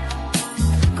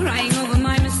 Crying over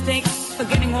my mistakes,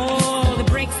 forgetting all the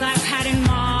breaks I've had in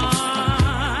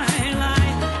my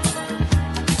life.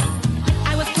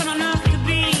 I was put on earth to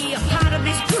be a part of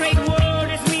this great world.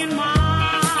 It's me and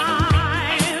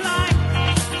my life.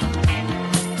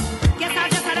 Guess I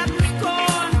just had up the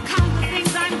score and count the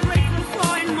things I'm grateful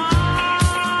for in my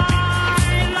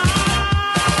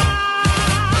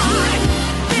life.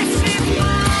 This is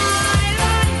my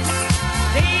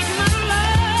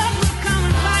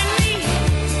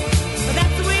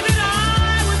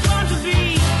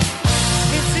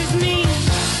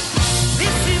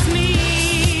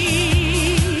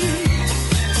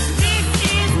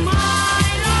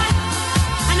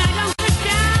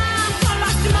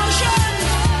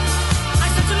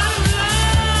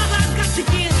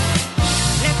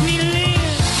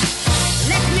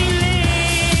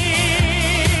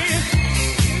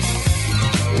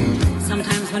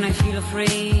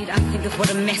of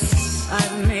what a mess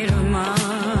I've made of my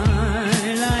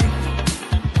life.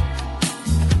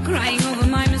 Crying over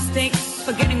my mistakes,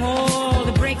 forgetting all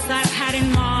the breaks I've had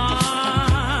in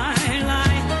my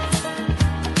life.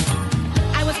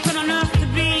 I was put on earth to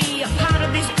be a part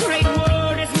of this great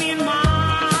world as me and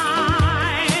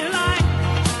my life.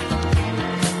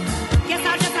 Guess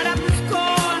I'll just add up the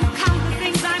score and count the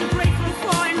things I'm grateful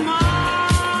for in my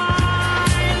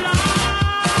life.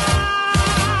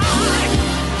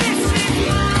 This is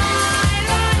my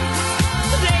life.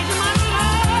 The days of my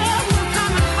love will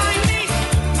come and find me.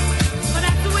 But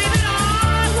that's the way that I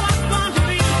was born to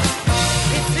be.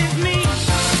 This is me.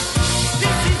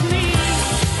 This is me.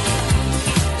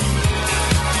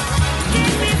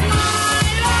 This is my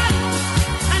life.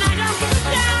 And I don't give a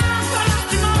damn for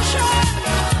lost emotion.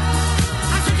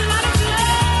 I've such a lot of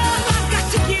love I've got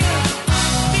to give.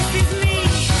 This is me.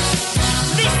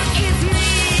 This is me.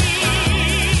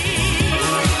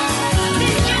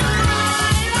 This is my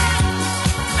life.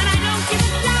 And I don't give a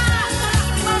damn for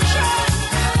lost emotion.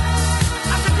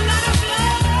 I've such a lot of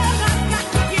love I've got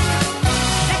to give.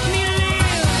 Let me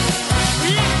live. Let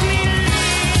me live.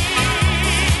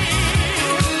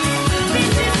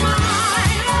 This is my life.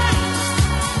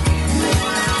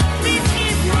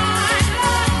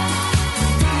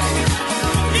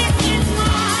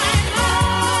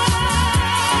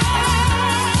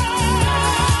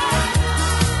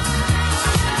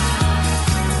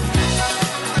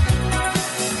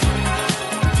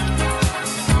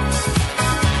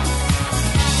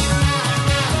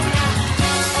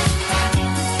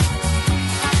 This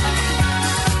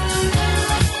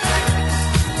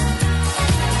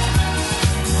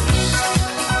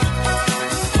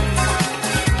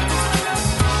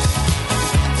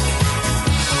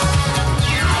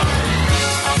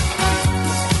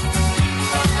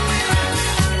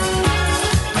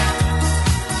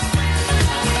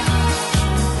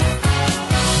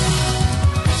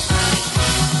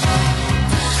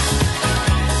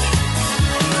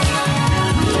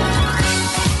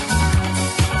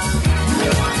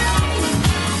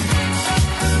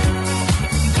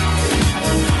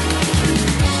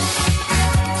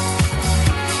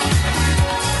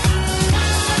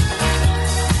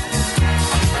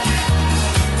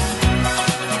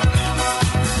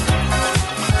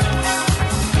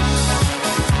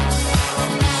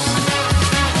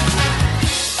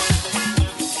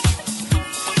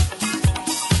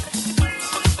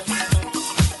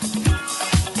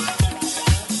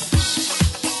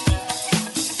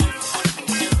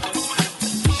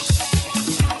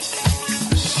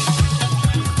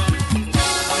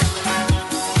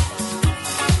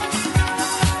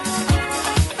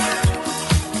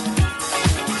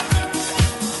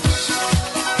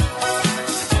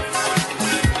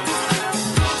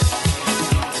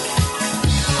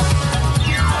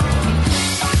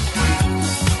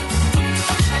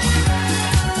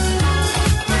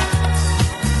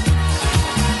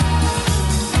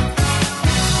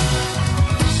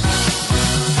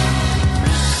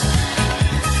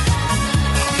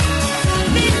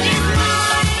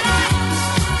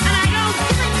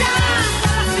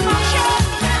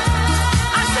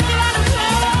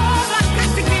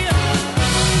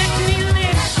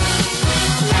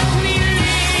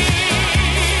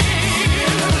life.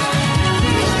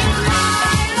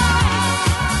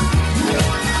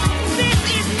 This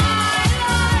is my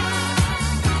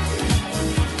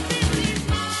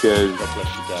Cheers. God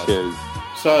bless you, Dad. Cheers.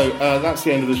 So that's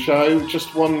the end of the show.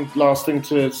 Just one last thing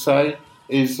to say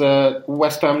is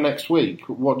West Ham next week.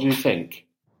 What do you think?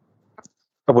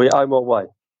 Are we home or away?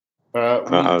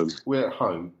 We're at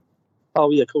home. Oh,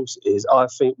 yeah, of course it is. I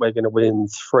think we're going to win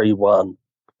 3-1.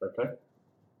 Okay.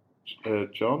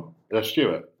 John?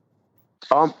 Stuart?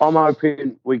 I'm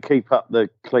hoping we keep up the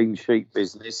clean sheet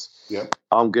business. Yeah.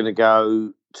 I'm going to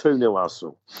go 2-0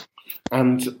 Arsenal.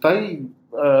 And they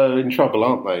in trouble,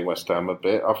 aren't they, West Ham, a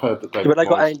bit? I've heard that they've... But they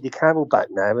got Andy Carroll back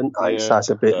now, haven't they? So it's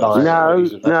a bit like...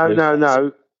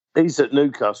 No. He's at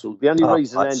Newcastle. The only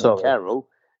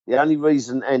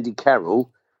reason Andy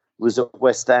Carroll was at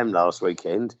West Ham last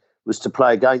weekend was to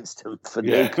play against him for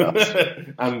Newcastle.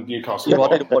 And Newcastle. Yeah, I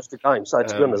didn't watch the game, so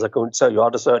to be honest, I couldn't tell you. I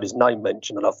just heard his name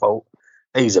mentioned and I thought,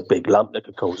 he's a big lump that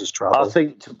could cause us trouble. I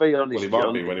think, to be honest,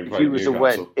 John,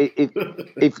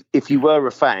 if you were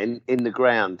a fan in the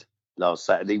ground last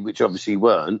Saturday, which obviously you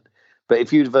weren't, but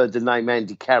if you'd have heard the name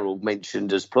Andy Carroll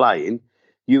mentioned as playing,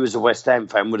 you as a West Ham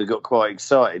fan would have got quite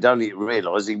excited, only to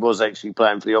realise he was actually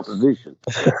playing for the opposition.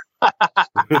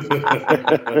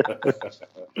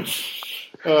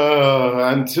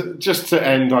 Just to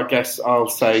end, I guess I'll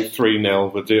say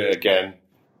 3-0. We'll do it again.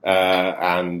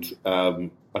 I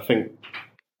think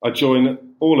I join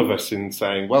all of us in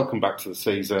saying welcome back to the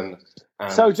season.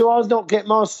 And So do I not get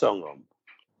my song on?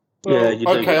 Yeah, you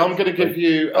do. okay, I'm going to give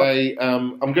you a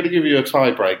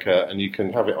tiebreaker, and you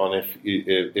can have it on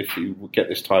if you get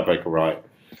this tiebreaker right.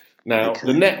 Now,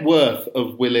 the net worth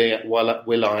of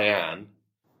Will.i.am,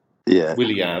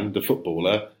 the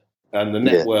footballer, and the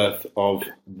net worth of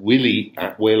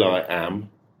Will.i.am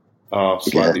are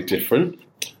slightly different.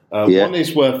 One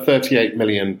is worth £38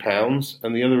 million,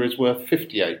 and the other is worth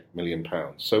 £58 million.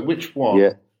 So, which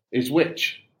one is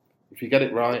which? If you get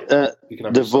it right, you can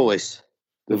have The Voice.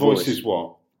 The Voice is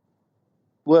what?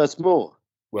 Worth more.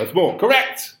 Worth more.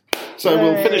 Correct. So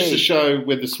we'll finish the show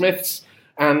with the Smiths.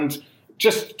 And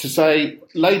just to say,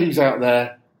 ladies out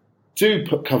there, do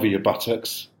cover your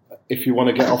buttocks if you want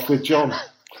to get off with John.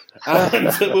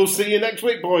 And we'll see you next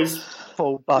week, boys.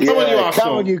 Full button. Come on, you Arsenal.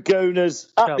 Come on, you gooners.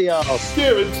 Up the arse.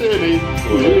 Stuart Tierney.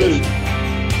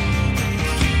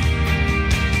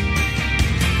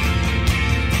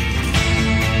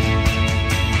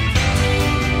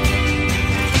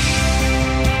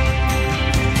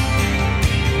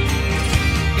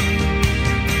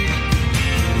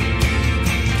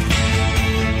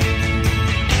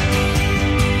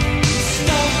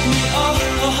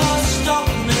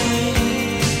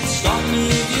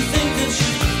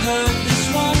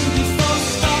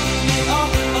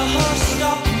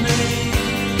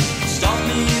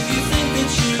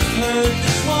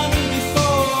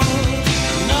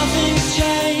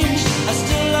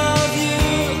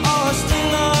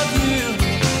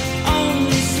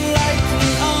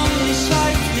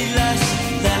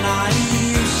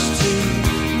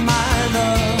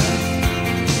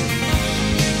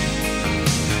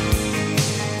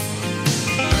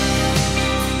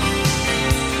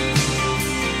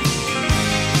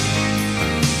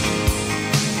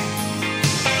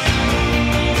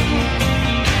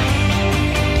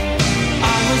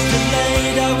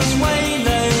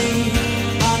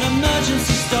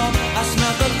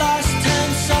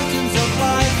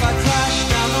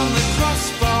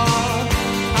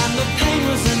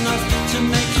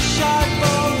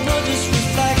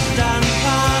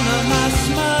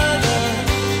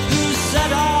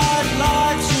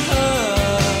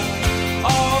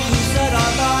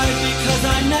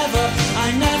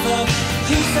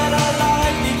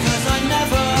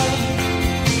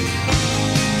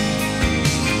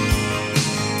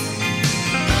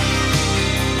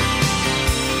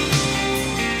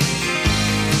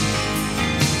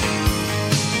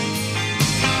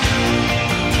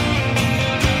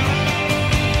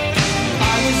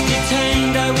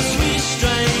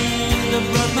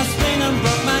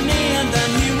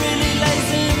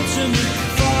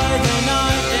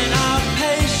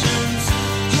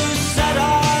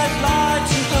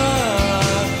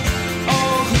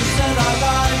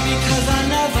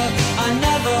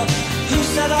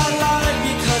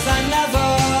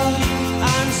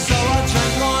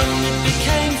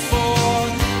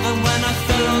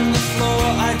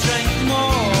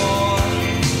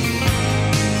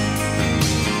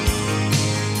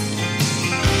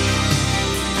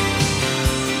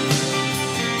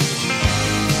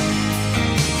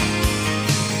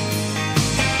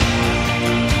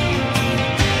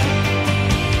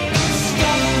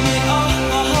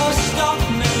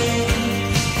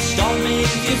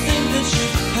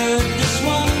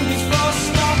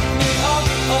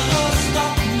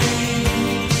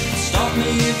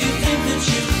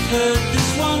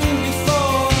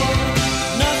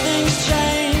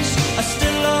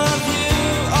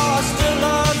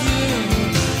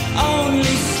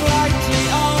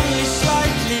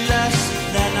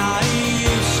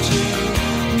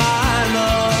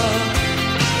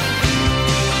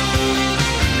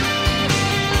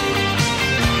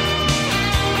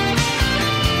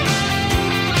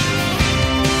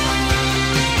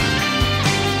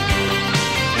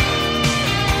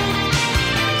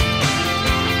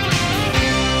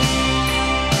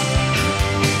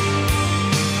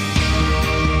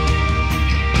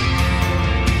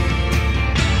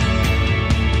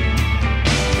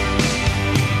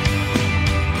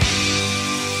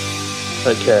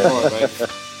 Okay. All right, mate.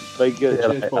 Very good.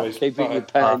 Cheers, boys. Keep it in Bye. your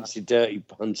pants, you dirty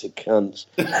bunch of cunts.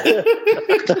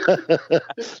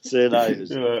 See you later.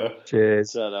 Yeah.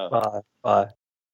 Cheers. Ta-ra. Bye. Bye.